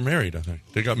 they're married, I think.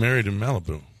 They got married in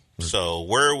Malibu. So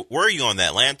where are you on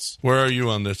that, Lance? Where are you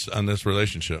on this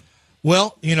relationship?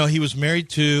 Well, he was married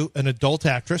to an adult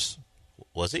actress.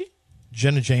 Was he?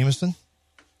 Jenna Jameson.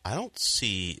 I don't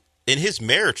see in his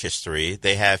marriage history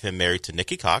they have him married to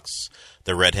Nikki Cox,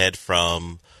 the redhead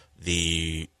from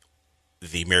the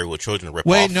Married with Children ripoff.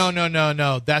 Wait,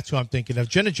 no. That's who I'm thinking of.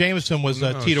 Jenna Jameson was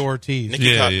Tito Ortiz.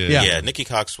 Nikki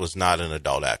Cox was not an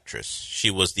adult actress. She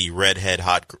was the redhead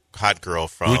hot girl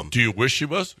from. Do you wish she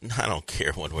was? I don't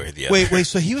care one way or the other. Wait.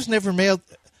 So he was never made.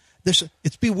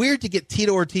 It'd be weird to get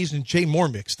Tito Ortiz and Jay Moore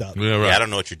mixed up. Yeah, right. Yeah, I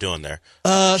don't know what you're doing there.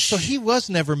 So he was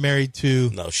never married to.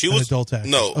 No, she was adult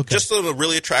actress. No, okay. Just a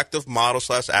really attractive model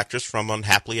 / actress from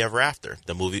Unhappily Ever After,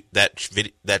 the movie that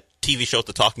TV show,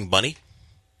 The Talking Bunny.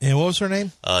 And what was her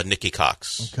name? Nikki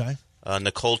Cox. Okay.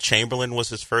 Nicole Chamberlain was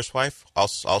his first wife.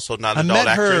 Also not an adult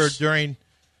actress.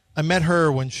 I met her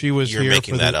when she was You're here.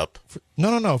 making that up.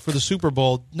 No. For the Super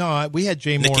Bowl. No, we had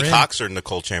Jay Moore. Nikki Cox or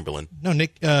Nicole Chamberlain? No,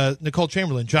 Nicole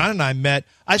Chamberlain. John and I met.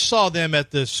 I saw them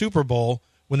at the Super Bowl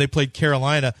when they played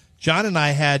Carolina. John and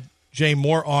I had Jay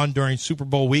Moore on during Super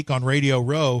Bowl week on Radio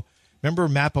Row. Remember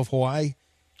Map of Hawaii?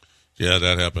 Yeah,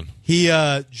 that happened.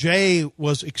 Jay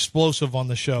was explosive on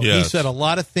the show. Yes. He said a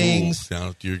lot of things.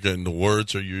 Now you're getting the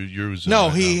words, or you're using? No,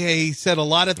 he said a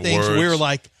lot of things. Words. We were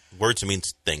like, words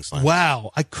means things. Like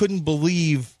wow, I couldn't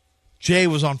believe Jay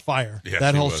was on fire. Yes,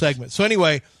 that whole was. segment. So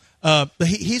anyway,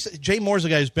 Jay Moore's a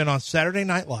guy who's been on Saturday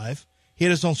Night Live. He had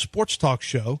his own sports talk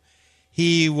show.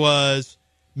 He was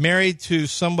married to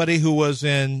somebody who was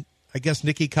in, I guess,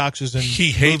 Nikki Cox is in.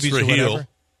 He hates movies or Raheel. whatever.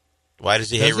 Why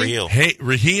does he hate Raheel?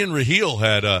 He and Raheel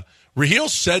had Raheel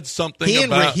said something He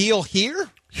and about Raheel here?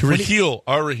 Raheel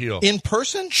In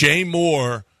person? Jay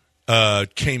Moore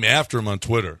came after him on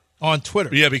Twitter. On Twitter.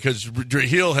 Yeah, because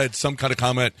Raheel had some kind of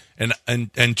comment,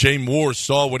 and Jay Moore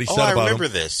saw what he said about him. I remember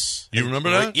this. You remember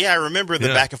that? Yeah, I remember the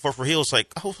back and forth. Raheel's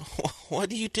like, "Oh,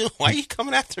 what do you do? Why are you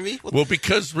coming after me?" Well,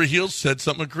 because Raheel said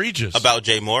something egregious about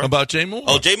Jay Moore. Oh, Jay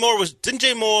Moore didn't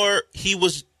Jay Moore? He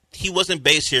wasn't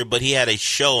based here, but he had a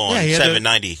show on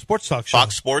 790 sports talk show.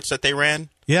 Fox Sports that they ran.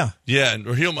 Yeah, and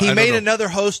Raheel. He made another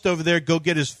host over there go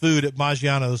get his food at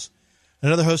Maggiano's.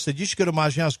 Another host said, "You should go to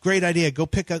Maggiano's. Great idea. Go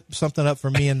pick something up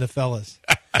for me and the fellas."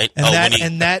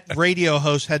 And that radio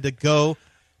host had to go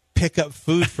pick up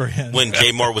food for him when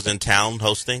Jay Moore was in town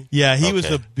hosting. Yeah, he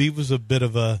was a bit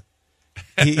of a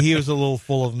he was a little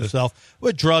full of himself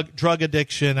with drug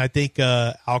addiction. I think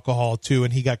alcohol too,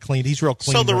 and he got cleaned. He's real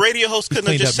clean. So the radio host couldn't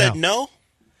have just said no.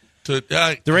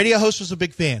 The radio host was a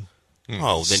big fan.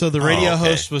 So the radio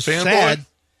host was sad.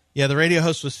 Yeah, the radio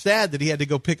host was sad that he had to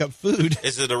go pick up food.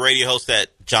 Is it a radio host that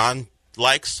John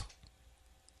likes?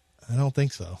 I don't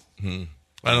think so. I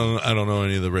don't know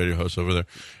any of the radio hosts over there.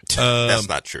 That's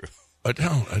not true. I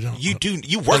don't. You do.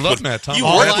 You work with Matt Thomas. You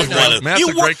work with one of. Matt's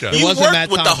a great guy. You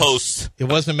worked with the host. It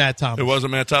wasn't Matt Thomas. It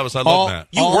wasn't Matt Thomas. I love Matt.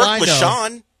 You worked with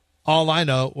Sean. All I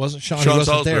know wasn't Sean. Sean he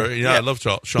wasn't Salisbury. there. Yeah, I love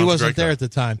Sean. He wasn't there at the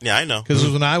time. Yeah, I know. Because it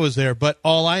was when I was there. But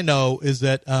all I know is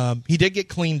that he did get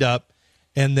cleaned up.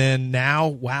 And then now,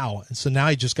 wow! And so now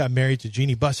he just got married to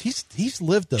Jeannie Buss. He's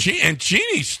lived and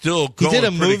Jeannie's still going did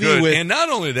a pretty movie good. with, and not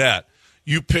only that,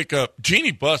 you pick up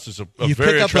Jeannie Buss is a you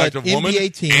very pick up attractive an woman,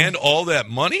 NBA team. and all that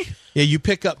money. Yeah, you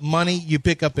pick up money. You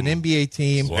pick up an NBA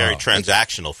team. It's very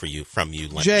transactional from you,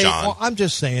 Jay. John. Well, I'm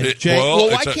just saying, Jay.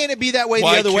 Why can't it be that way the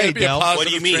other way, Del? What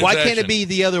do you mean? Why can't it be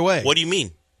the other way? What do you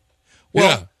mean?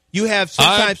 Well, you have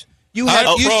sometimes. You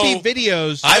see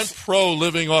videos. I'm pro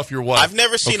living off your wife. I've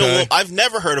never seen I've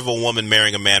never heard of a woman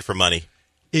marrying a man for money.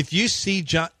 If you see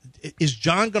John, is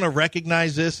John going to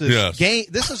recognize this as Yes. game?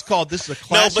 This is a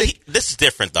classic. No, but this is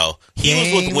different though.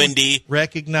 He was with Wendy.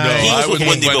 Recognize. He was with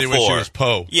Wendy before. When she was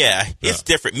Poe. Yeah, it's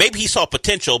different. Maybe he saw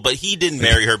potential, but he didn't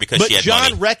marry her because she had John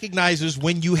money. recognizes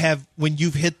when you've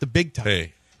hit the big time.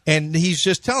 Hey. And he's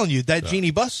just telling you that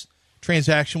Jeannie Buss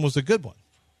transaction was a good one.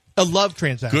 A love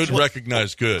transaction. Good,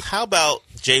 recognized good. How about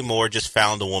Jay Moore just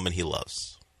found a woman he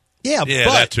loves? Yeah, Yeah,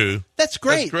 but that too. That's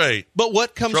great. That's great. But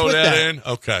what comes Throw with that that? in?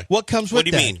 Okay. What comes with What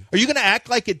do you that? mean? Are you going to act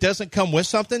like it doesn't come with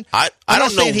something? I I'm don't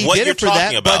not know saying he what did you're it for talking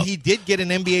that, about. but he did get an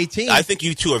NBA team. I think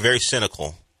you two are very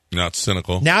cynical. Not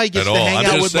cynical. Now he gets at to all. hang I'm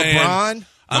out just with saying, LeBron.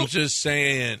 I'm just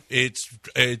saying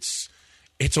it's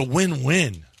a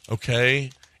win-win,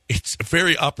 okay? It's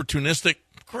very opportunistic.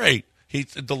 Great.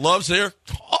 The love's there.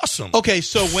 Awesome. Okay,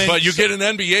 so but you get an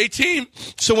NBA team.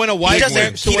 So when a wife, He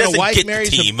doesn't marries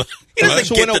get the team. He doesn't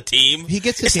so get when the team. He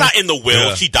gets the It's team. not in the will.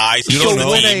 Yeah. She dies. You He don't gets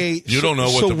know. the team. You don't know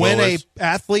what the when will a is.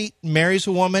 athlete marries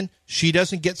a woman, she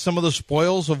doesn't get some of the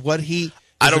spoils of what he is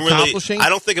I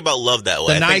don't think about love that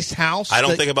way. The nice house. I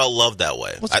don't think about love that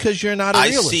way. Well, it's because you're not a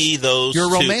realist. I see those. You're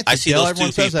two, romantic. I see Dale. those Everyone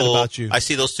two says that people. about you. I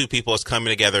see those two people as coming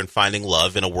together and finding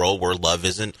love in a world where love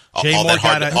isn't Jay all Moore that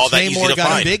hard, got all that easy to got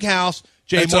find. a big house.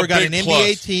 Jay That's Moore a got an big NBA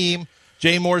plus. team.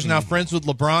 Jay Moore's now friends with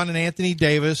LeBron and Anthony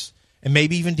Davis, and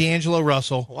maybe even D'Angelo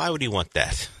Russell. Why would he want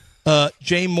that?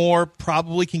 Jay Moore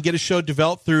probably can get a show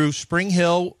developed through Spring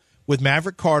Hill with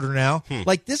Maverick Carter now.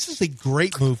 Like, this is a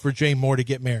great move for Jay Moore to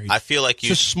get married. I feel like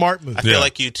it's a smart move. I feel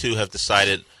like you two have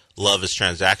decided love is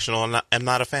transactional. I'm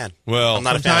not a fan. Well, I'm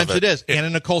not a fan of sometimes it is. Anna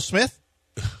Nicole Smith?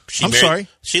 Sorry.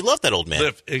 She loved that old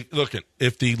man.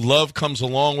 If the love comes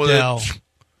along with it,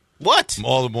 what?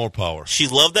 All the more power. She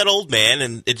loved that old man,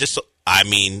 and it just. I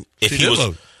mean, if he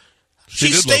was. She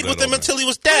stayed with him until he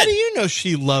was dead. How do you know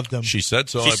she loved him? She said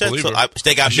so. She I said believe so. her.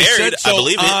 They got She married. said so I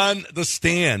believe it on the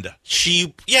stand.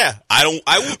 She, yeah.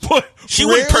 She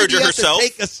wouldn't perjure herself.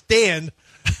 Take a stand.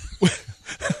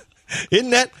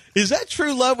 Is that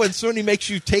true love when somebody makes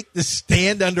you take the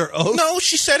stand under oath? No,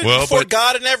 she said it before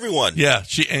God and everyone. Yeah,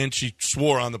 she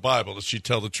swore on the Bible that she'd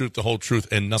tell the truth, the whole truth,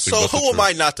 and nothing. So but the who am truth.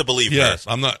 I not to believe her? Yes,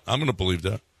 I'm not. I'm going to believe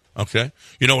that. Okay.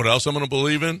 You know what else I'm going to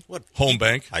believe in? What? Home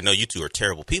Bank. I know you two are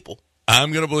terrible people.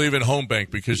 I'm going to believe in Home Bank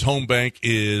because Home Bank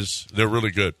they're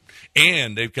really good.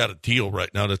 And they've got a deal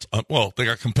right now that's, they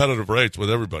got competitive rates with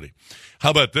everybody.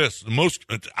 How about this?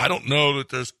 I don't know that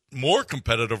there's more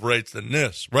competitive rates than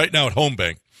this. Right now at Home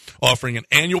Bank, offering an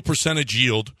annual percentage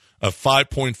yield of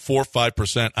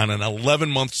 5.45% on an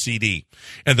 11-month CD.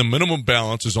 And the minimum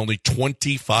balance is only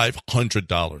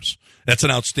 $2,500. That's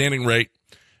an outstanding rate.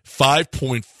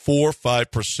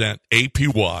 5.45%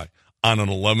 APY on an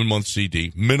 11-month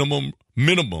CD. Minimum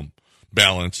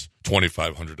balance,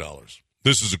 $2,500.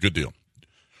 This is a good deal.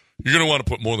 You're going to want to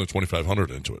put more than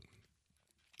 $2,500 into it.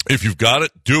 If you've got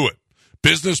it, do it.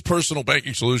 Business personal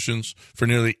banking solutions for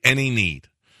nearly any need.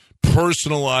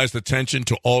 Personalized attention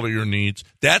to all of your needs.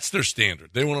 That's their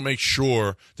standard. They want to make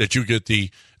sure that you get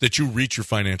that you reach your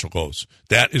financial goals.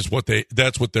 That's what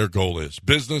their goal is.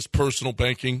 Business personal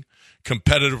banking,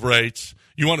 competitive rates.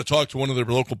 You want to talk to one of their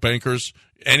local bankers,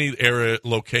 any area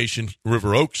location,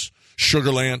 River Oaks,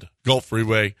 Sugarland, Gulf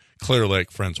Freeway, Clear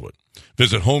Lake, Friendswood.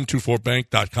 Visit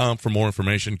home24bank.com for more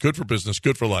information. Good for business,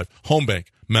 good for life. Home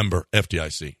Bank, member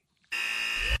FDIC.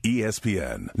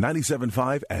 ESPN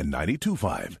 97.5 and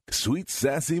 92.5. Sweet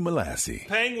Sassy Molassie.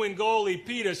 Penguin goalie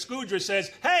Peter Scudra says,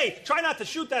 "Hey, try not to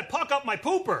shoot that puck up my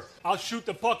pooper. I'll shoot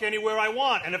the puck anywhere I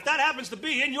want. And if that happens to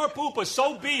be in your pooper,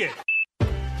 so be it."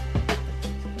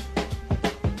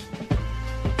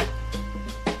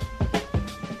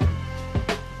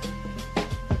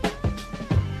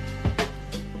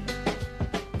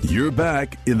 You're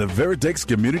back in the Veritex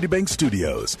Community Bank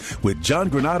Studios with John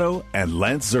Granado and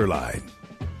Lance Zerline.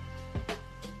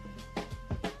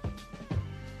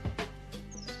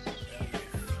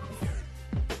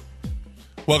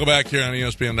 Welcome back here on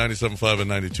ESPN 97.5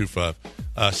 and 92.5.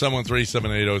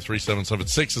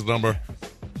 713-780-3776 is the number.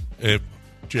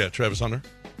 Travis Hunter.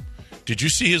 Did you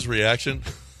see his reaction?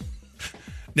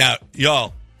 Now,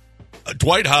 y'all,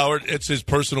 Dwight Howard, it's his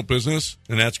personal business,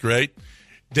 and that's great.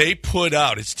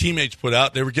 His teammates put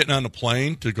out, they were getting on the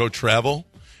plane to go travel,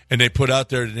 and they put out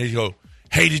there, and they go,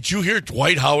 "Hey, did you hear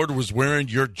Dwight Howard was wearing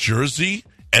your jersey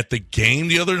at the game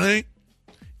the other night?"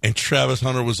 And Travis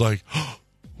Hunter was like,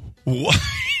 what?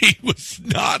 He was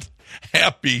not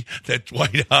happy that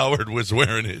Dwight Howard was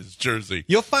wearing his jersey.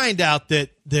 You'll find out that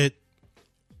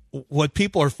what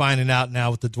people are finding out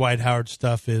now with the Dwight Howard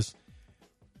stuff is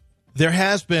there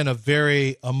has been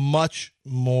a much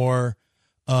more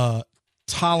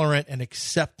tolerant and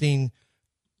accepting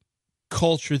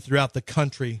culture throughout the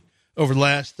country over the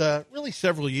last really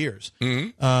several years,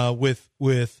 with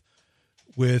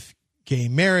gay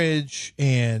marriage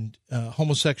and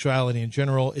homosexuality in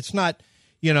general. It's not,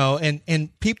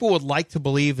 and people would like to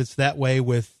believe it's that way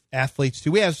with athletes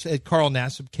too. We have Carl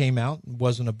Nassib came out,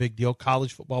 wasn't a big deal.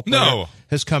 College football player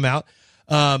has come out.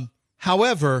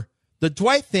 However, the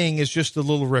Dwight thing is just a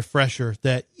little refresher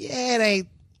that it ain't.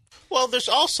 Well, there's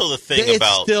also the thing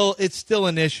it's still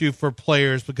an issue for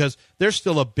players because there's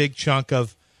still a big chunk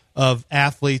of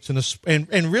athletes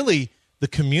and really the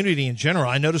community in general.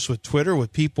 I noticed with Twitter,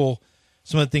 with people,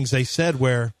 some of the things they said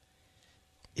where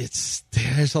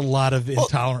there's a lot of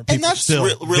intolerant people. And that's still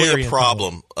really a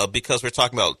problem because we're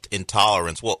talking about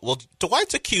intolerance. Well,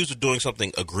 Dwight's accused of doing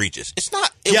something egregious. It's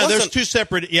not. There's two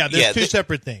separate. Two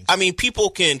separate things. I mean,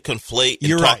 people can conflate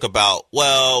and talk about,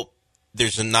 well,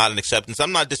 there's not an acceptance.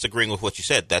 I'm not disagreeing with what you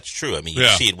said. That's true. I mean, you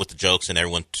see it with the jokes and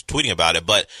everyone tweeting about it,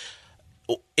 but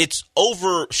it's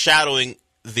overshadowing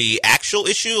the actual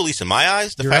issue, at least in my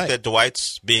eyes, the fact that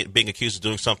Dwight's being accused of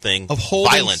doing something of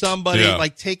holding violent. Somebody,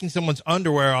 like taking someone's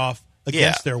underwear off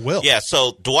against their will. Yeah,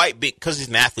 so Dwight, because he's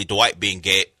an athlete, Dwight being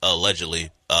gay,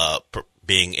 allegedly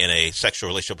being in a sexual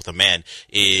relationship with a man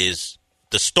is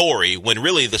the story, when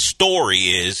really the story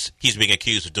is he's being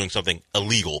accused of doing something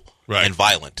illegal and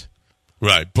violent.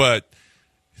 Right, but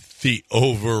the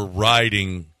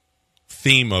overriding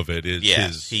theme of it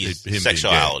is his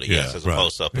sexuality, as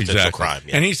opposed to a potential crime.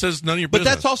 Yeah. And he says none of your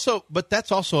business. But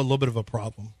that's also a little bit of a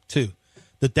problem too.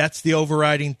 That's the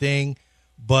overriding thing.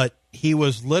 But he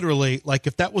was literally like,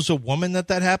 if that was a woman that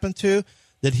happened to,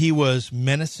 that he was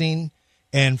menacing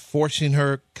and forcing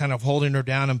her, kind of holding her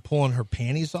down and pulling her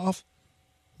panties off.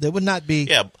 That would not be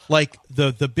like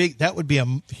the big. That would be a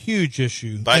huge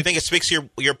issue. But I think it speaks to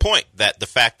your point that the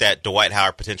fact that Dwight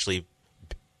Howard potentially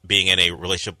being in a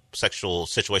sexual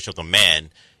situation with a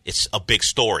man, it's a big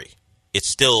story. It's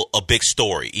still a big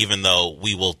story, even though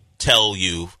we will tell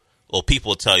you, or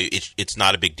people will tell you, it's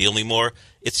not a big deal anymore.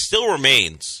 It still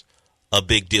remains a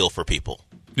big deal for people.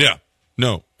 Yeah,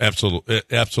 no, absolutely,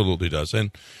 it absolutely does.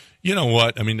 And you know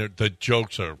what? I mean, the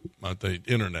jokes are the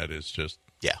internet is just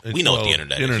we know what the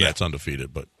internet is. The internet's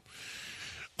undefeated, but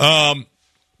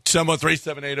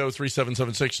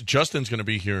 713-780-3776. Justin's going to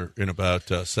be here in about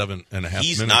 7.5 minutes.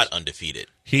 He's not undefeated.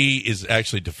 He is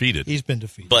actually defeated. He's been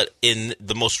defeated. But in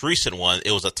the most recent one,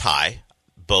 it was a tie.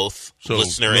 Both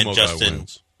listener and Justin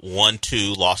won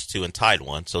 2, lost 2, and tied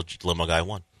 1. So Limo Guy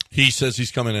won. He says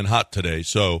he's coming in hot today,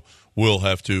 so we'll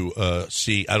have to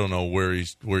see. I don't know where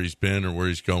he's been or where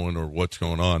he's going or what's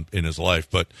going on in his life,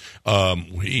 but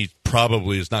he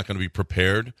probably is not going to be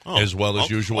prepared as well as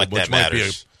usual, which might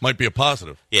be a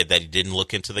positive. Yeah, that he didn't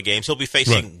look into the games. He'll be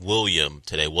facing William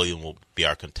today. William will be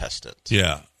our contestant.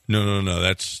 Yeah, no.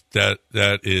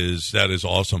 That is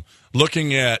awesome.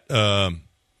 Looking at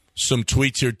some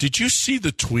tweets here. Did you see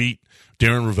the tweet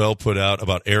Darren Ravel put out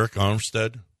about Eric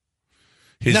Armstead?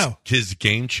 His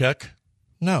game check?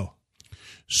 No.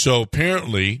 So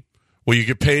apparently, you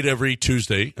get paid every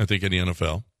Tuesday, I think, in the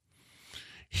NFL.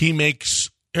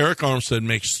 Eric Armstead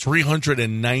makes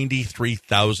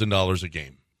 $393,000 a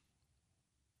game.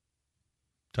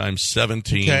 Times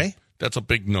 17. Okay. That's a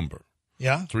big number.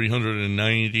 Yeah.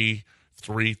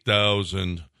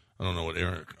 393,000. I don't know what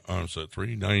Eric Armstead.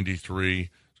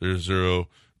 393,000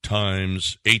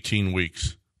 times 18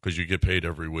 weeks, because you get paid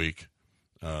every week.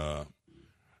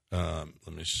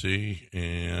 Let me see,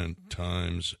 and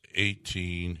times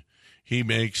 18, he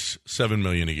makes $7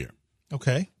 million a year.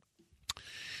 Okay.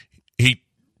 He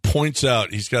points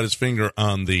out he's got his finger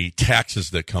on the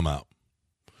taxes that come out.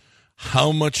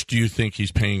 How much do you think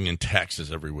he's paying in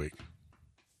taxes every week?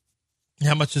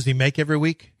 How much does he make every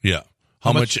week? Yeah.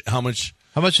 How much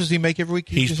does he make every week?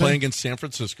 He's playing in San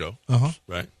Francisco.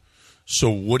 Right. So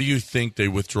what do you think they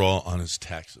withdraw on his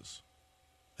taxes?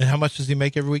 And how much does he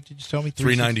make every week? Did you tell me?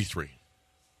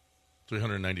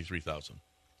 $393,000.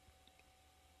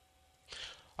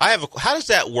 How does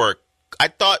that work? I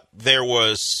thought there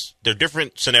are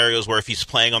different scenarios where if he's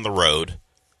playing on the road,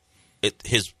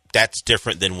 that's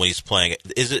different than when he's playing.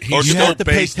 Is it? You have to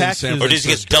pay taxes, or does he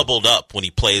get doubled up when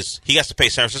he plays? He has to pay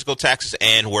San Francisco taxes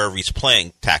and wherever he's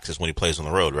playing taxes when he plays on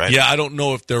the road, right? Yeah, I don't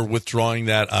know if they're withdrawing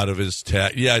that out of his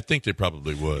tax. Yeah, I think they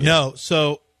probably would. No,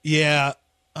 so yeah.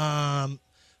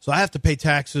 So I have to pay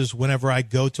taxes whenever I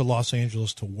go to Los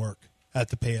Angeles to work. I have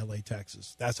to pay LA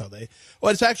taxes. That's how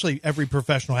it's actually every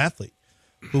professional athlete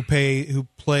who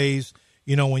plays,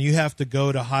 when you have to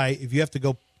go if you have to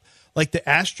go, like the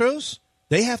Astros,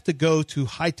 they have to go to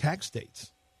high tax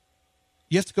states.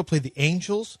 You have to go play the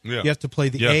Angels. Yeah. You have to play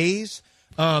the A's.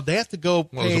 They have to go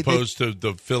play. As opposed to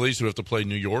the Phillies who have to play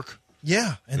New York.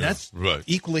 Yeah, and that's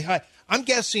equally high. I'm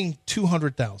guessing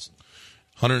 200,000.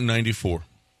 194.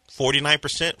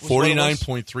 49%?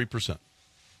 49.3%.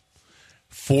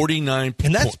 49.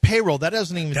 And that's payroll. That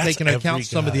doesn't even take into account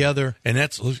some of the other. And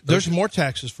there's more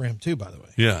taxes for him too, by the way.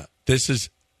 Yeah, this is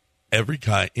every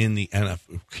guy in the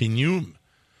NFL. Can you?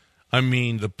 I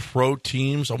mean, the pro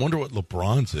teams. I wonder what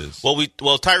LeBron's is. Well,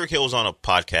 Tyreek Hill was on a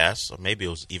podcast, or maybe it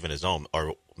was even his own,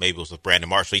 or maybe it was with Brandon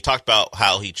Marshall. He talked about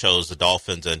how he chose the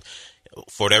Dolphins, and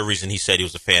for whatever reason, he said he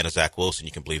was a fan of Zach Wilson.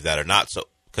 You can believe that or not. So,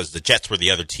 because the Jets were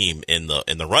the other team in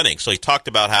the running, so he talked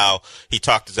about how he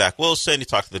talked to Zach Wilson, he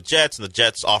talked to the Jets, and the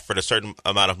Jets offered a certain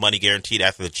amount of money guaranteed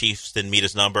after the Chiefs didn't meet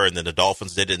his number, and then the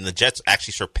Dolphins did it, and the Jets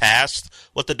actually surpassed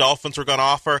what the Dolphins were going to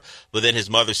offer. But then his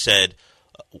mother said,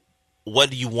 "What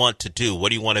do you want to do? What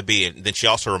do you want to be?" And then she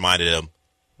also reminded him,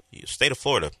 "State of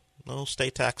Florida, no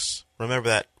state tax. Remember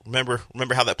that.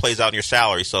 Remember how that plays out in your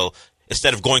salary. So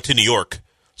instead of going to New York,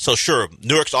 so sure,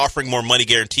 New York's offering more money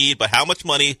guaranteed, but how much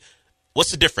money?"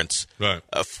 What's the difference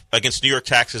against New York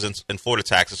taxes and Florida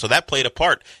taxes? So that played a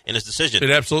part in his decision. It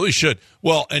absolutely should.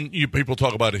 Well, and people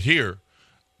talk about it here,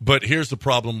 but here's the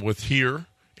problem with here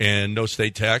and no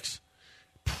state tax.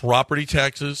 Property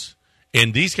taxes,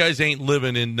 and these guys ain't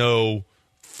living in no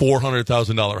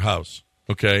 $400,000 house,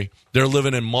 okay? They're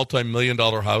living in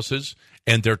multi-million-dollar houses,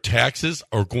 and their taxes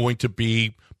are going to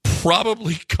be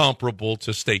probably comparable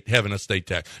to having a state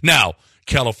tax. Now,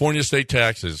 California state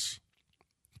taxes...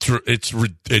 It's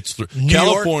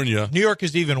California. New York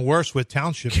is even worse with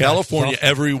township. California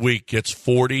every week gets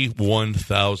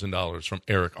 $41,000 from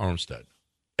Eric Armstead.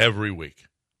 Every week,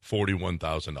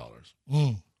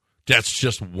 $41,000. That's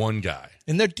just one guy,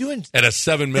 and they're doing at a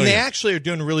 $7 million. And they actually are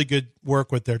doing really good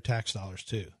work with their tax dollars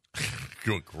too.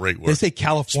 Doing great work. They say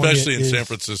California, especially in San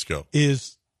Francisco,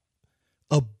 is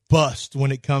a bust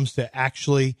when it comes to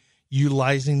actually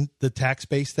utilizing the tax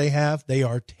base they have. They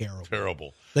are terrible.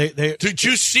 Terrible. Did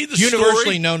you see the universally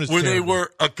story known as where terrible.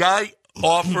 a guy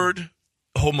offered?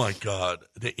 Oh my God!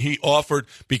 He offered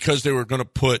because they were going to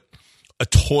put a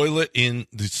toilet in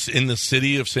the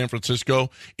city of San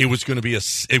Francisco. It was going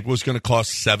to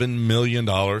cost $7 million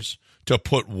to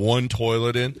put one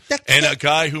toilet in, and a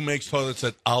guy who makes toilets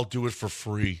said, "I'll do it for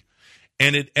free,"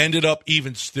 and it ended up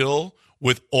even still.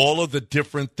 With all of the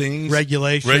different things,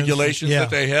 regulations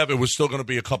that they have, it was still going to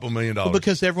be a couple $1 million. Well,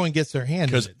 because everyone gets their hand.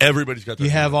 Because everybody's got their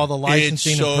hand. You have all the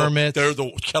licensing and permits.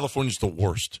 California's the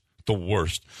worst. The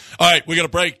worst. All right, we got a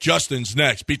break. Justin's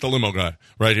next. Beat the Limo Guy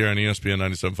right here on ESPN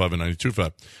 97.5 and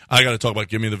 92.5. I got to talk about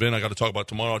Give Me the VIN. I got to talk about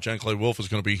tomorrow. John Clay Wolf is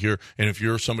going to be here. And if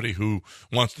you're somebody who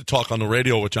wants to talk on the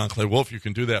radio with John Clay Wolf, you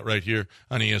can do that right here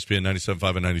on ESPN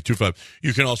 97.5 and 92.5.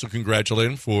 You can also congratulate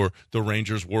him for the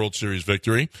Rangers World Series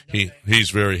victory.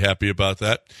 He's very happy about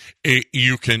that.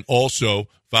 You can also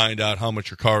find out how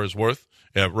much your car is worth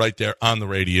right there on the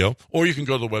radio. Or you can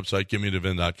go to the website,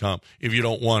 givemethevin.com, if you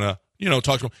don't want to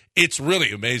talk to him. It's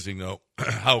really amazing, though,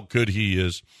 how good he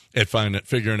is at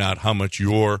figuring out how much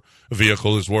your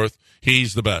vehicle is worth.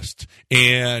 He's the best,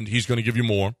 and he's going to give you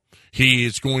more.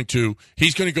 He's going to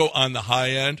go on the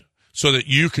high end so that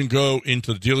you can go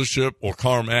into the dealership or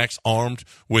CarMax armed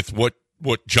with what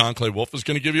John Clay Wolf is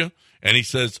going to give you. And he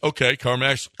says, okay,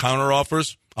 CarMax counter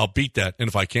offers, I'll beat that. And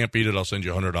if I can't beat it, I'll send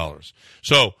you $100.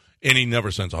 And he never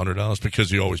sends $100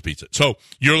 because he always beats it. So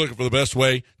you're looking for the best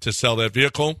way to sell that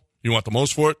vehicle. You want the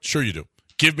most for it? Sure you do.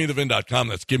 GiveMeTheVin.com.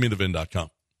 That's GiveMeTheVin.com.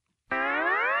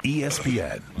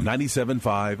 ESPN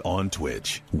 97.5 on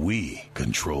Twitch. We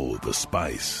control the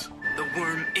spice. The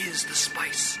worm is the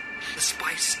spice. The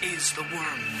spice is the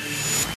worm.